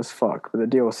cool as fuck, but the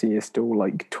DLC is still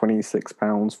like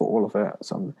 £26 for all of it.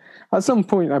 So at some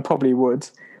point I probably would,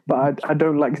 but I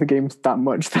don't like the games that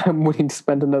much that I'm willing to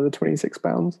spend another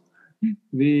 £26.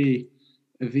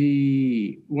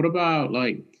 What about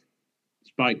like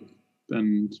Spike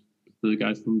and the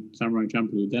guys from Samurai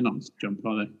Champloo? They're not Jump,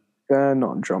 are they? They're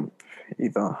not Jump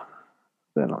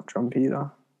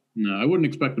either. No, I wouldn't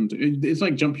expect them to. It's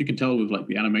like Jump. You can tell with like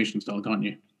the animation style, can't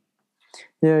you?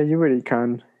 Yeah, you really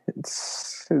can.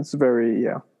 It's very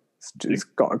It's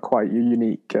got a quite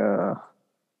unique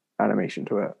animation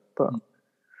to it. But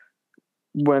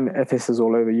when this is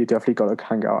all over, you definitely got to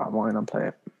hang out at mine and play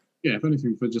it. Yeah, if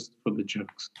anything, for the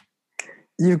jokes.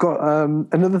 You've got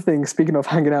another thing. Speaking of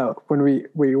hanging out, when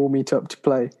we all meet up to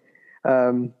play,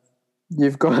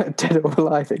 you've got Dead or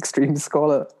Alive Extreme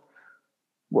Scarlet,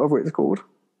 whatever it's called.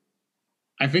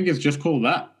 I think it's just called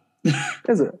that.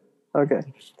 Is it? Okay.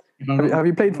 Have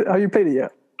you played it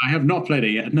yet? I have not played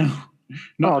it yet. No.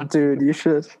 Dude, you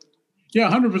should.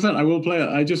 Yeah, 100%. I will play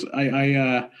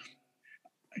it.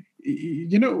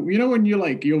 You know when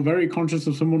you're very conscious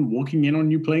of someone walking in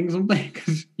on you playing something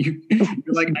because you're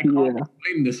like, I can't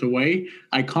explain this away.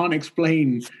 I can't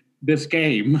explain this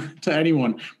game to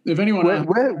anyone. If anyone,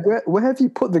 where have you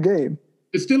put the game?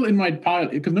 It's still in my pile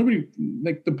because nobody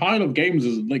like the pile of games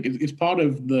is like it's part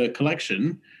of the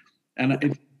collection, and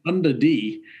it's under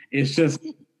D. It's just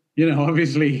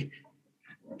obviously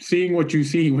seeing what you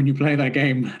see when you play that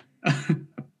game.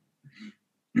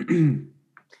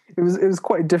 It was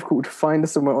quite difficult to find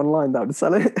somewhere online that would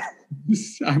sell it.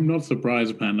 I'm not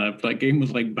surprised, man. That game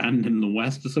was like banned in the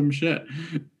West or some shit.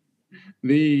 So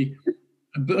the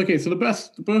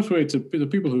best way to the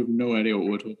people who have no idea what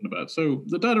we're talking about. So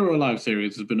the Dead or Alive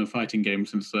series has been a fighting game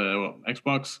since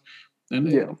Xbox, and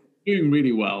it's doing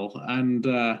really well. And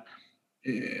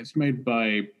it's made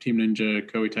by Team Ninja,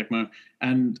 Koei Tecmo,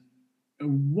 and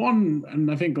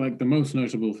I think like the most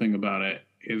notable thing about it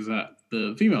is that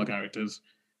the female characters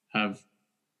have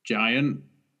giant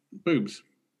boobs,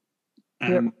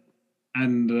 and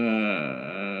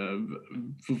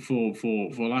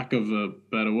for lack of a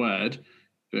better word,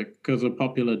 because of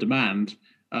popular demand,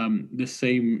 this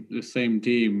same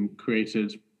team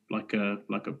created like a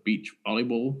beach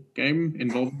volleyball game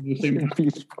involving the same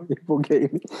beach volleyball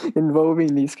game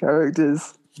involving these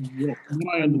characters. Yeah,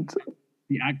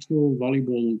 the actual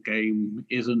volleyball game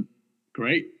isn't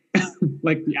great.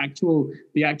 Like the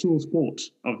actual sport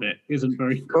of it isn't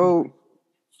very cool.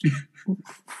 Oh,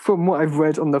 from what I've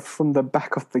read from the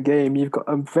back of the game, you've got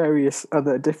various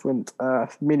other different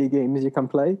mini games you can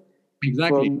play.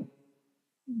 Exactly.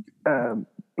 From,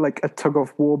 like a tug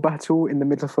of war battle in the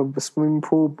middle of a swimming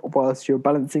pool whilst you're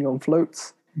balancing on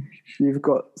floats. You've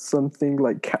got something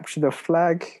like capture the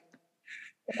flag.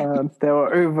 There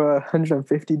are over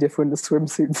 150 different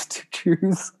swimsuits to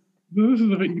choose. This is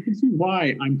the thing. You can see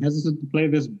why I'm hesitant to play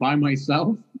this by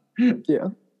myself. Yeah,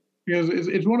 because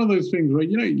it's one of those things where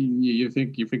you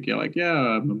think you're like, yeah,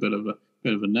 I'm a bit of a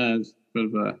nerd,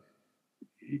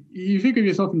 you think of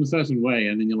yourself in a certain way,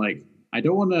 and then you're like, I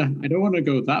don't want to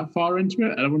go that far into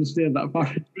it. I don't want to steer that far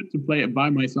into it to play it by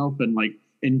myself and like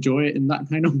enjoy it in that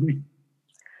kind of way.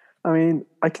 I mean,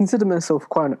 I consider myself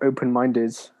quite an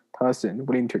open-minded person,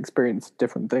 willing to experience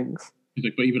different things. He's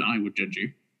like, but even I would judge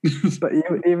you. But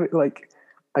even like,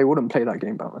 I wouldn't play that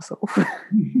game by myself.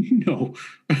 No,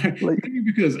 like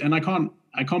because, and I can't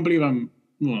believe I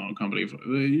can't believe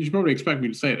you should probably expect me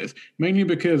to say this. Mainly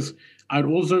because I'd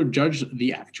also judge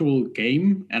the actual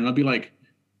game, and I'd be like,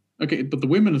 okay, but the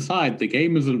women aside, the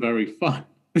game isn't very fun.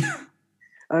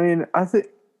 I mean, I think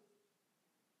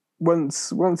once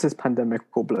this pandemic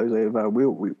all blows over,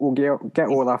 we'll get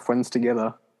all our friends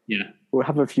together. Yeah, we'll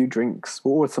have a few drinks,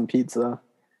 we'll order some pizza,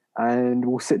 and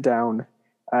we'll sit down.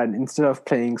 And instead of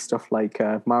playing stuff like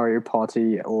Mario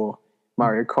Party or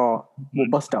Mario Kart, we'll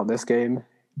bust out this game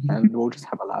and we'll just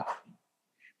have a laugh.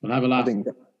 We'll have a laugh.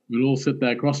 We'll all sit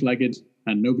there cross-legged,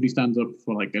 and nobody stands up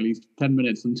for like at least 10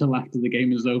 minutes until after the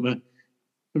game is over.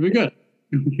 It'll be good.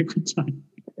 It'll be a good time.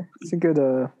 It's a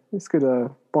good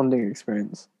bonding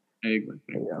experience.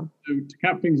 Exactly. Yeah. So to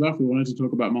cap things off, we wanted to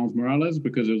talk about Miles Morales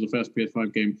because it was the first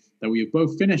PS5 game that we have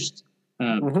both finished.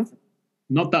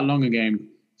 Not that long a game.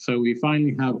 So we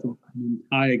finally have an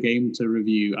entire game to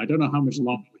review. I don't know how much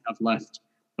longer we have left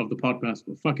of the podcast,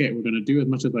 but fuck it, we're going to do as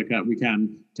much as we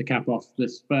can to cap off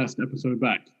this first episode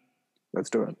back. Let's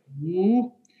do it.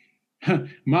 Ooh.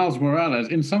 Miles Morales,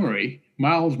 in summary,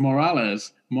 Miles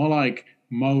Morales, more like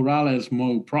Morales,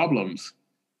 more problems.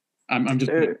 I'm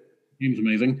just... Game's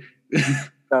amazing.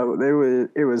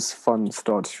 It was fun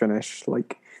start to finish.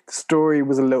 Like, the story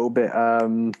was a little bit,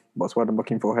 what's the word I'm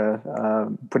looking for here?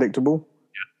 Predictable.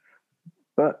 Yeah.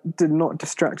 But did not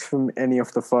distract from any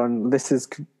of the fun. This is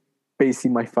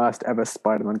basically my first ever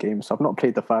Spider-Man game, so I've not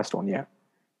played the first one yet.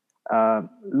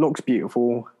 Looks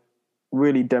beautiful.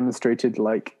 Really demonstrated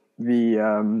like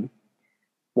the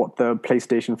what the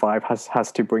PlayStation 5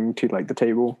 has to bring to like the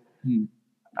table.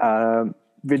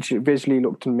 Visually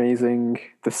looked amazing.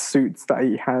 The suits that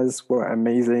he has were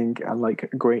amazing, and like a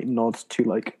great nod to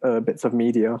like bits of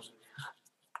media.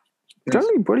 Yes.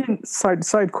 Generally brilliant.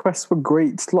 Side quests were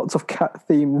great. Lots of cat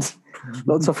themed,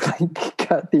 lots of like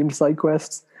cat themed side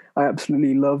quests. I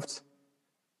absolutely loved.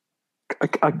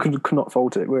 I could not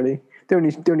fault it really.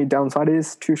 The only downside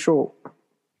is too short.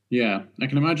 Yeah, I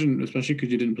can imagine, especially because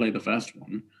you didn't play the first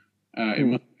one. It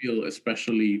must feel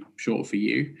especially short for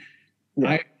you. Yeah.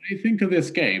 I think of this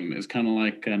game as kind of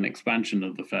like an expansion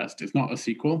of the first. It's not a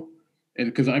sequel.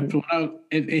 Because I thought out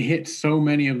it hits so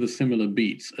many of the similar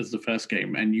beats as the first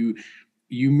game, and you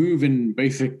move in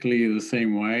basically the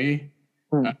same way.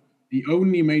 The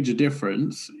only major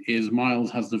difference is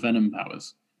Miles has the Venom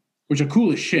powers, which are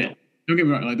cool as shit. Don't get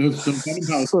me wrong, like those Venom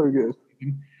powers. So good.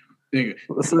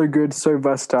 So good, so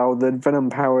versatile. The Venom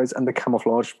powers and the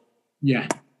camouflage. Yeah,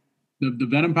 the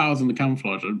Venom powers and the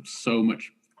camouflage are so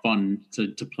much fun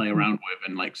to play around with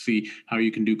and like see how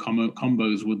you can do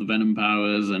combos with the Venom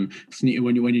powers and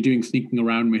when you're doing sneaking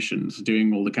around missions,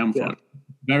 doing all the camouflage. Yeah.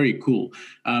 Very cool.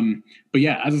 But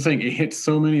yeah, as I'm saying, it hits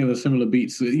so many of the similar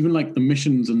beats. Even like the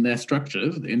missions and their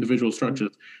structures, the individual structures,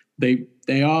 they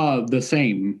are the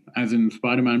same as in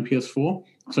Spider-Man PS4.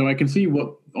 So I can see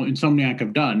what Insomniac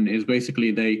have done is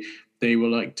basically they were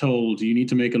like told you need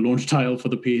to make a launch title for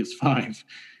the PS5.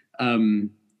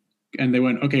 And they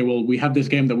went, okay, well, we have this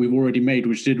game that we've already made,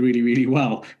 which did really, really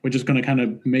well. We're just going to kind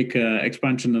of make an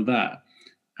expansion of that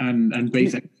and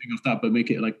base everything off that, but make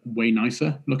it like way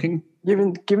nicer looking.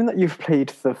 Given that you've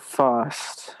played the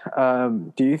first, how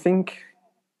do you think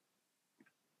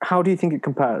it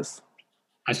compares?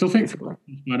 I still think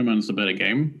Spider-Man's the better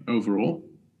game overall.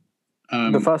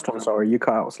 The first one, sorry, you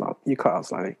cut out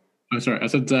slightly. Oh, sorry. I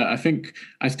said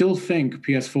I still think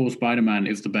PS4 Spider-Man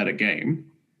is the better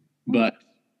game, but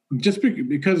just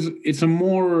because it's a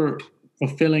more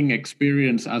fulfilling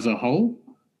experience as a whole.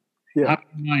 Yeah. Have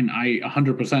in mind, I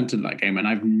 100%ed that game, and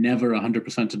I've never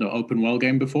 100%ed an open world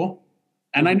game before.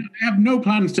 And I have no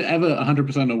plans to ever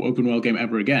 100% an open world game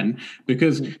ever again,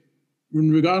 because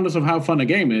regardless of how fun a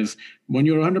game is, when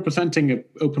you're 100%ing an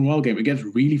open world game, it gets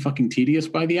really fucking tedious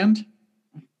by the end.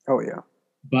 Oh, yeah.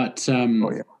 But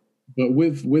but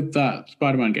with that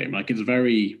Spider-Man game, like it's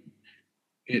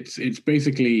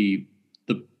basically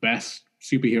the best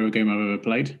superhero game I've ever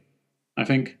played. I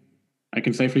think I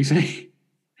can safely say.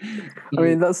 I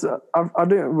mean, I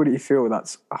don't really feel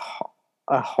that's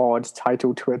a hard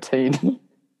title to attain.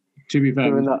 To be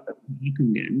fair,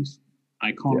 Arkham games,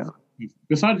 I can't. Yeah.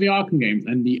 Besides the Arkham games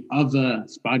and the other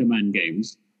Spider-Man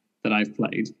games that I've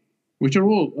played, which are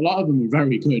a lot of them are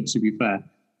very good. To be fair,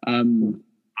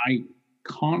 I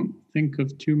can't think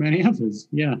of too many others.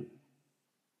 Yeah.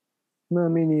 No,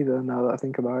 me neither. Now that I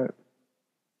think about it.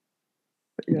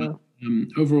 Yeah. But,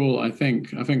 overall, I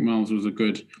think Miles was a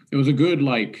good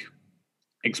like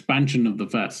expansion of the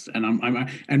first,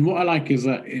 and what I like is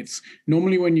that it's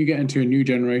normally when you get into a new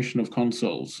generation of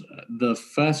consoles, the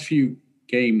first few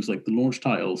games, like the launch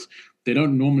titles, they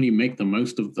don't normally make the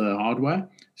most of the hardware.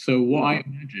 So what I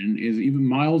imagine is even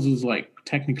Miles is like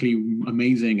technically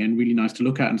amazing and really nice to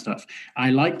look at and stuff.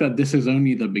 I like that this is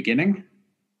only the beginning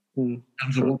in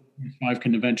terms of what PS5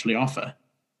 can eventually offer.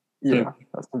 Yeah,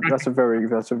 so, that's a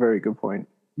very good point.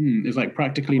 It's like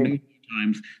practically no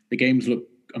times. The games look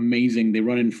amazing. They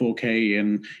run in 4K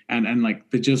and like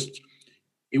they're just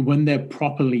when they're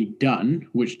properly done.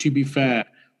 Which, to be fair,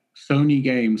 Sony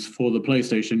games for the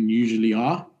PlayStation usually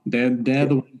are. They're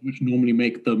the ones which normally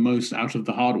make the most out of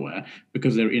the hardware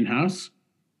because they're in-house.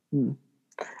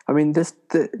 I mean,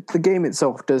 the game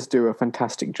itself does do a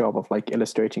fantastic job of like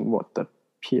illustrating what the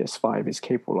PS5 is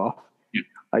capable of. Yeah.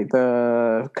 Like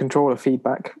the controller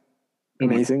feedback,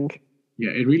 amazing.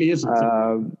 Yeah, it really is.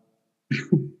 I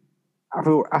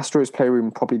feel Astro's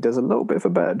Playroom probably does a little bit of a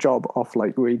better job of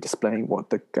like really displaying what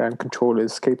the controller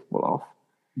is capable of.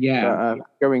 Yeah.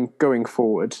 Going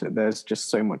forward, there's just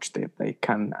so much that they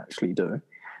can actually do.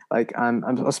 Like I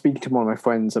was speaking to one of my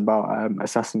friends about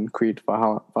Assassin's Creed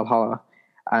Valhalla,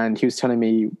 and he was telling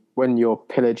me when you're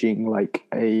pillaging like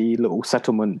a little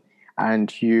settlement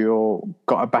and you've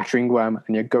got a battering ram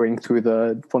and you're going through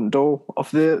the front door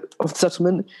of the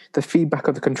settlement, the feedback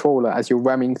of the controller as you're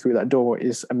ramming through that door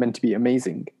is meant to be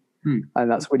amazing.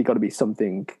 And that's really got to be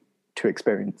something to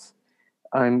experience.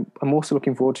 I'm also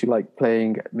looking forward to like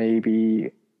playing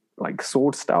maybe like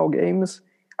sword style games.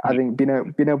 I think being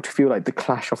able to feel like the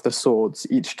clash of the swords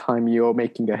each time you're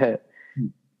making a hit.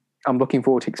 I'm looking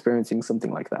forward to experiencing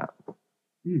something like that.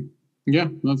 Yeah,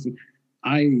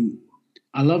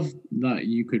 I love that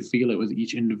you could feel it with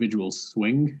each individual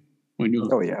swing when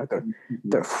you're. Oh yeah,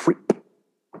 the whip.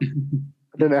 I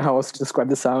don't know how else to describe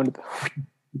the sound.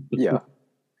 Yeah.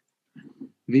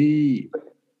 The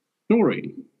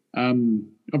story.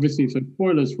 Obviously, so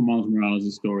spoilers for Miles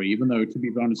Morales' story. Even though, to be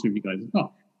honest with you guys,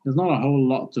 there's not a whole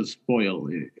lot to spoil.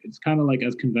 It's kind of like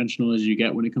as conventional as you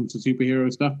get when it comes to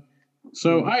superhero stuff.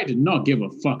 So I did not give a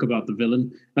fuck about the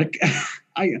villain. Like,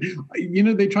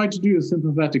 they tried to do the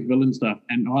sympathetic villain stuff,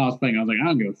 and while I was playing, I was like, I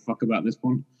don't give a fuck about this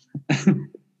one.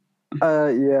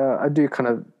 Yeah, I do kind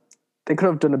of. They could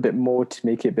have done a bit more to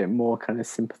make it a bit more kind of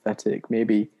sympathetic.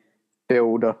 Maybe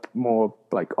build up more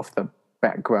like off the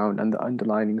background and the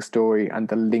underlying story and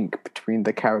the link between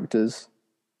the characters.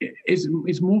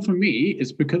 It's more for me.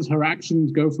 It's because her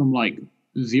actions go from like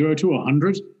 0 to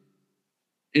 100.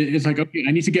 It's like, okay,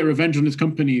 I need to get revenge on this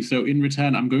company, so in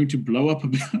return, I'm going to blow up.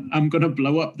 I'm going to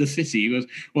blow up the city. He goes,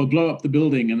 well, blow up the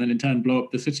building, and then in turn, blow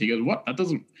up the city. He goes, what?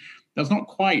 That's not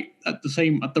quite at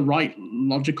the right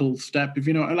logical step. If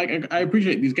you know, like, I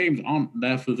appreciate these games aren't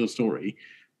there for the story.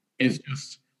 It's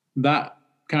just that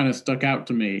kind of stuck out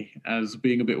to me as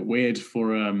being a bit weird for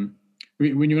when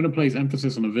you're going to place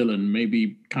emphasis on a villain.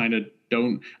 Maybe kind of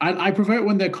don't. I prefer it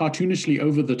when they're cartoonishly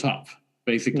over the top,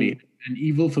 basically. And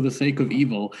evil for the sake of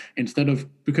evil, instead of,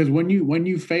 because when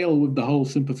you fail with the whole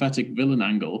sympathetic villain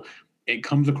angle, it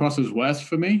comes across as worse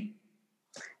for me.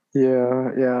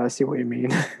 Yeah, I see what you mean.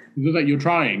 It's like you're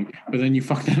trying, but then you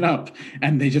fuck that up,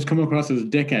 and they just come across as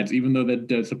dickheads, even though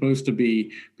they're supposed to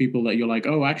be people that you're like,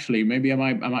 oh, actually, maybe I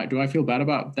might. Do I feel bad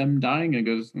about them dying? And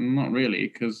it goes, not really,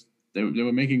 because they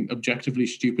were making objectively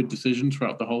stupid decisions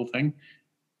throughout the whole thing.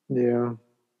 Yeah.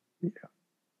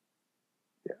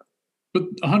 But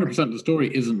 100%, the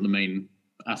story isn't the main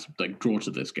aspect, like, draw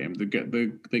to this game.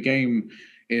 The game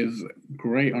is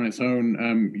great on its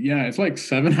own. It's like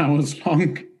 7 hours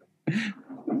long.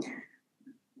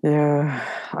 Yeah,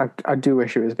 I do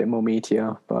wish it was a bit more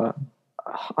meatier, but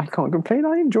I can't complain.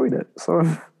 I enjoyed it, so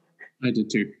I did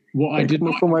too. What like, I did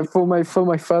for my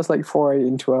first like foray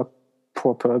into a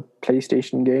proper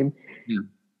PlayStation game,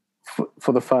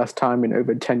 for the first time in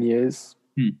over 10 years,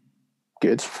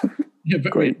 good. Yeah,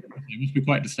 but great. It must be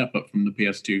quite a step up from the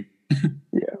PS2.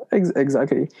 Yeah,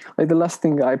 exactly. Like the last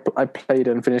thing I played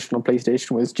and finished on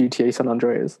PlayStation was GTA San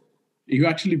Andreas. You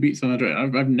actually beat San Andreas.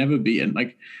 I've never beaten.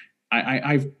 Like,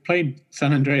 I've played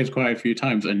San Andreas quite a few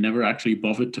times and never actually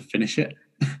bothered to finish it.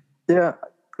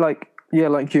 like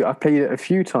you, I played it a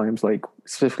few times, like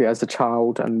specifically as a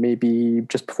child and maybe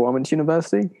just before I went to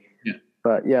university. Yeah.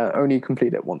 But yeah, only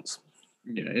completed it once.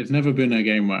 Yeah, it's never been a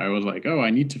game where I was like, oh,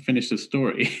 I need to finish the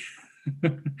story.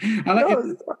 I like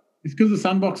it. It's because the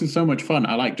sandbox is so much fun.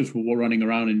 I like just running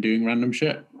around and doing random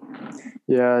shit.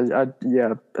 Yeah,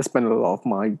 I spent a lot of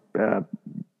my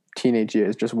teenage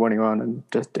years just running around and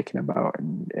just dicking about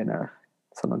in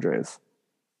San Andreas.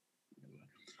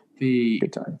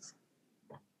 Good times.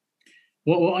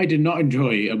 What I did not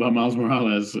enjoy about Miles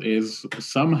Morales is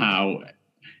somehow,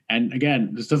 and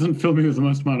again, this doesn't fill me with the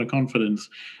most amount of confidence.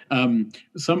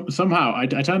 Somehow, I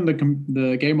turned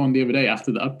the game on the other day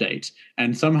after the update,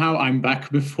 and somehow I'm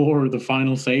back before the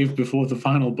final save, before the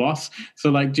final boss. So,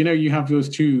 like, do you know you have those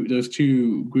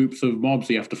two groups of mobs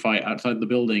you have to fight outside the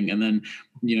building, and then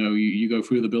you go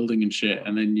through the building and shit,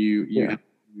 and then you have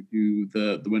to do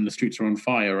the when the streets are on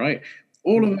fire, right?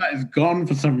 All of that is gone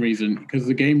for some reason because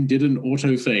the game didn't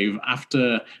autosave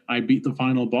after I beat the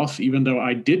final boss, even though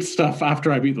I did stuff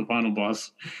after I beat the final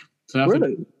boss. So I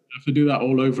have to do that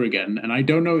all over again. And I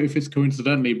don't know if it's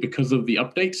coincidentally because of the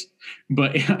updates,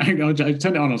 but I turned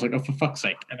it on. I was like, oh, for fuck's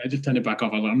sake. And I just turned it back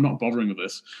off. I was like, I'm not bothering with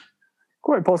this.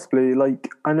 Quite possibly. Like,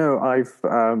 I know I've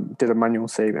did a manual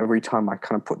save every time I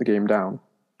kind of put the game down.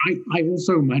 I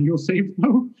also manual save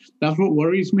though. That's what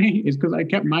worries me, is because I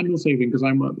kept manual saving because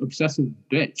I'm an obsessive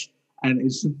bitch, and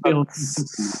it's still.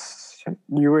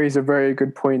 You raise a very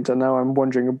good point, and now I'm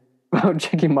wondering about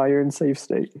checking my own save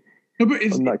state No, but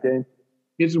on that game.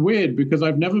 It's weird because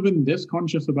I've never been this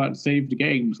conscious about saved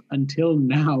games until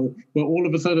now, but all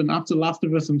of a sudden after Last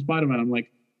of Us and Spider-Man, I'm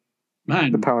like,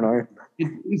 man, the paranoia.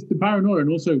 It's the paranoia,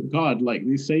 and also God, like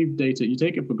the save data, you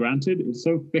take it for granted. It's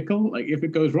so fickle. Like if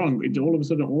it goes wrong, all of a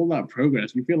sudden all that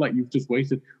progress, you feel like you've just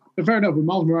wasted. But fair enough, with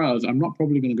Miles Morales, I'm not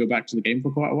probably going to go back to the game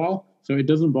for quite a while, so it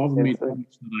doesn't bother me too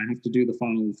much that I have to do the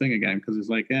final thing again because it's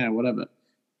like, yeah, whatever.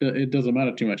 It doesn't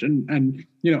matter too much. And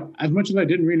you know, as much as I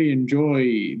didn't really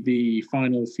enjoy the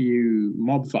final few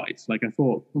mob fights, like I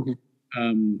thought.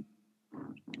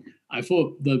 I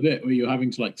thought the bit where you're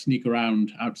having to like sneak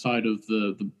around outside of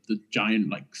the giant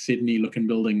like Sydney looking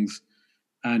buildings,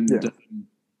 and the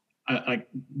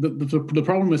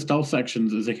problem with stealth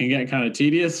sections is it can get kind of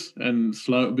tedious and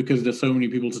slow because there's so many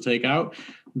people to take out.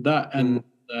 That and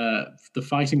the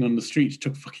fighting on the streets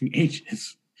took fucking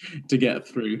ages to get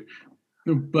through.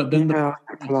 But then like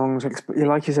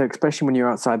you said, especially when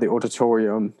you're outside the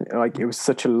auditorium, like it was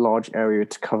such a large area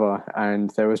to cover,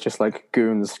 and there was just like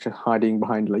goons hiding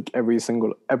behind like every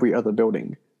other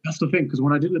building. That's the thing, because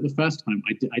when I did it the first time,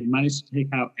 I managed to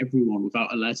take out everyone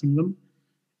without alerting them,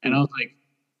 and I was like,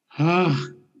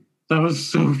 that was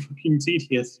so fucking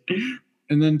tedious.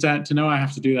 And then to know I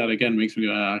have to do that again makes me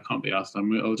go, I can't be asked.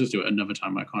 I'll just do it another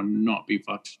time. I can't not be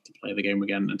fucked to play the game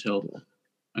again until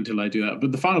I do that.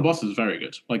 But the final boss is very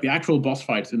good. Like the actual boss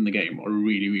fights in the game are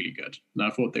really, really good. And I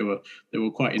thought they were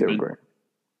quite inventive.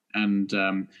 And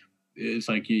it's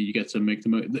like you get to make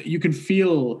you can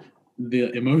feel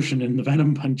the emotion in the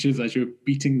venom punches as you're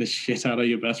beating the shit out of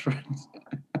your best friends.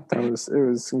 It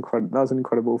was incredible. That was an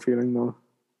incredible feeling, though.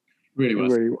 Really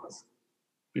was. It really was.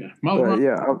 Yeah. Sorry.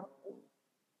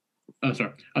 I was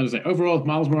going to say overall,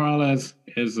 Miles Morales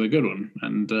is a good one,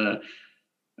 and.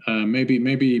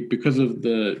 Maybe because of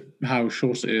how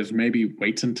short it is, maybe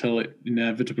wait until it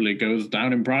inevitably goes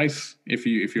down in price if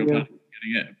you're planning on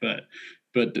getting it.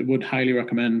 But would highly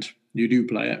recommend you do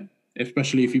play it,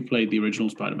 especially if you played the original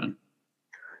Spider-Man.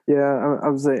 Yeah, I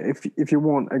would say if you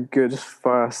want a good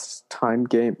first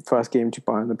game to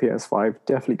buy on the PS5,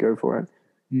 definitely go for it.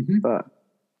 Mm-hmm. But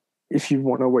if you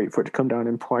want to wait for it to come down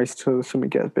in price till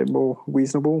something gets a bit more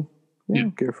reasonable,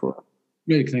 go for it.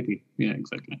 Yeah, exactly.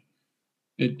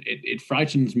 It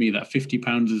frightens me that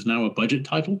 £50 is now a budget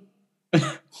title.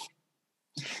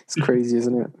 It's crazy,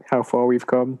 isn't it? How far we've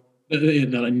come.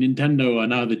 Nintendo are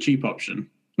now the cheap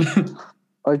option.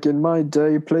 Like in my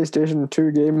day, PlayStation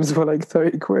 2 games were like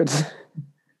 30 quid.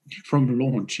 From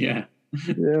launch, yeah.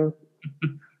 Yeah.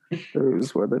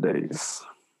 Those were the days.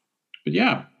 But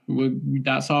yeah,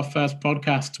 that's our first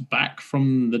podcast back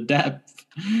from the depth.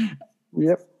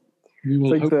 Yep. It's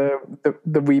like the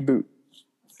reboot.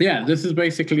 Yeah, this is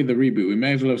basically the reboot. We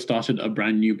may as well have started a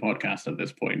brand new podcast at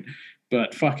this point.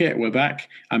 But fuck it, we're back.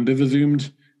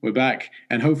 Ambivazoomed, we're back.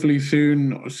 And hopefully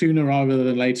sooner rather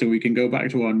than later, we can go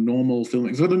back to our normal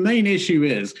filming. So the main issue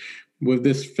is with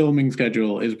this filming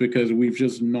schedule is because we've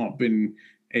just not been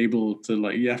able to,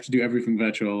 you have to do everything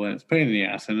virtual, and it's a pain in the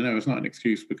ass. And I know it's not an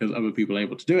excuse because other people are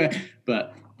able to do it,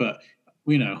 but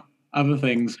we know. Other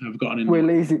things have gotten in. We're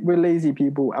lazy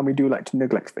people, and we do like to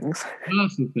neglect things.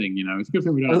 That's the thing, It's a good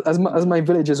thing we don't. As my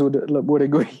villagers would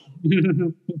agree.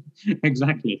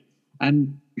 Exactly,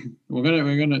 and we're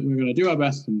gonna do our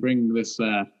best and bring this.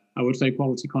 I would say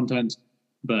quality content,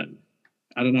 but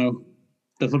I don't know.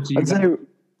 That's up to you. I'd say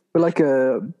we're like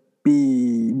a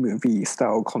B movie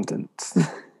style content.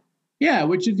 Yeah,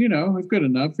 which is it's good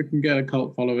enough. It can get a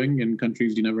cult following in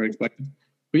countries you never expected.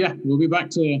 But yeah, we'll be back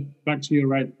to your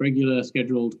regular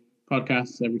scheduled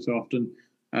podcasts every so often.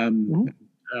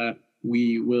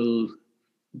 We will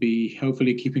be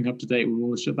hopefully keeping up to date with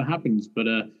all the shit that happens. But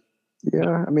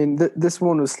I mean, this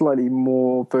one was slightly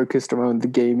more focused around the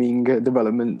gaming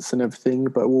developments and everything.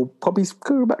 But we'll probably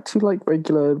go back to like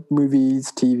regular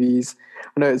movies, TVs.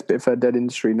 I know it's a bit of a dead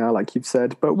industry now, like you've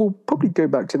said, but we'll probably go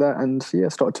back to that and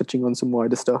start touching on some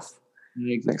wider stuff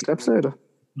next episode.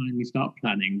 We start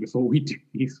planning before we do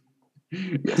these.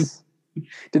 Yes.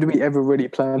 Did we ever really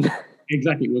plan?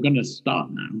 Exactly. We're going to start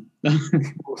now.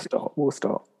 We'll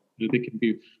start.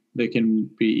 They can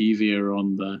be easier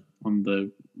on the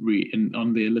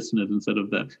listeners instead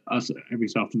of us every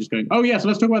so often just going, oh yes,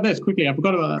 let's talk about this quickly. I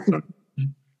forgot about that. Sorry.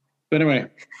 But anyway,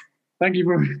 thank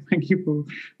you for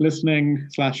listening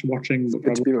 / watching. It's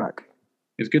good to be back.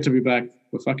 It's good to be back.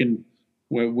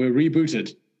 We're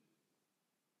rebooted.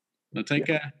 Now take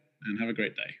care and have a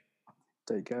great day.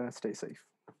 Take care. Stay safe.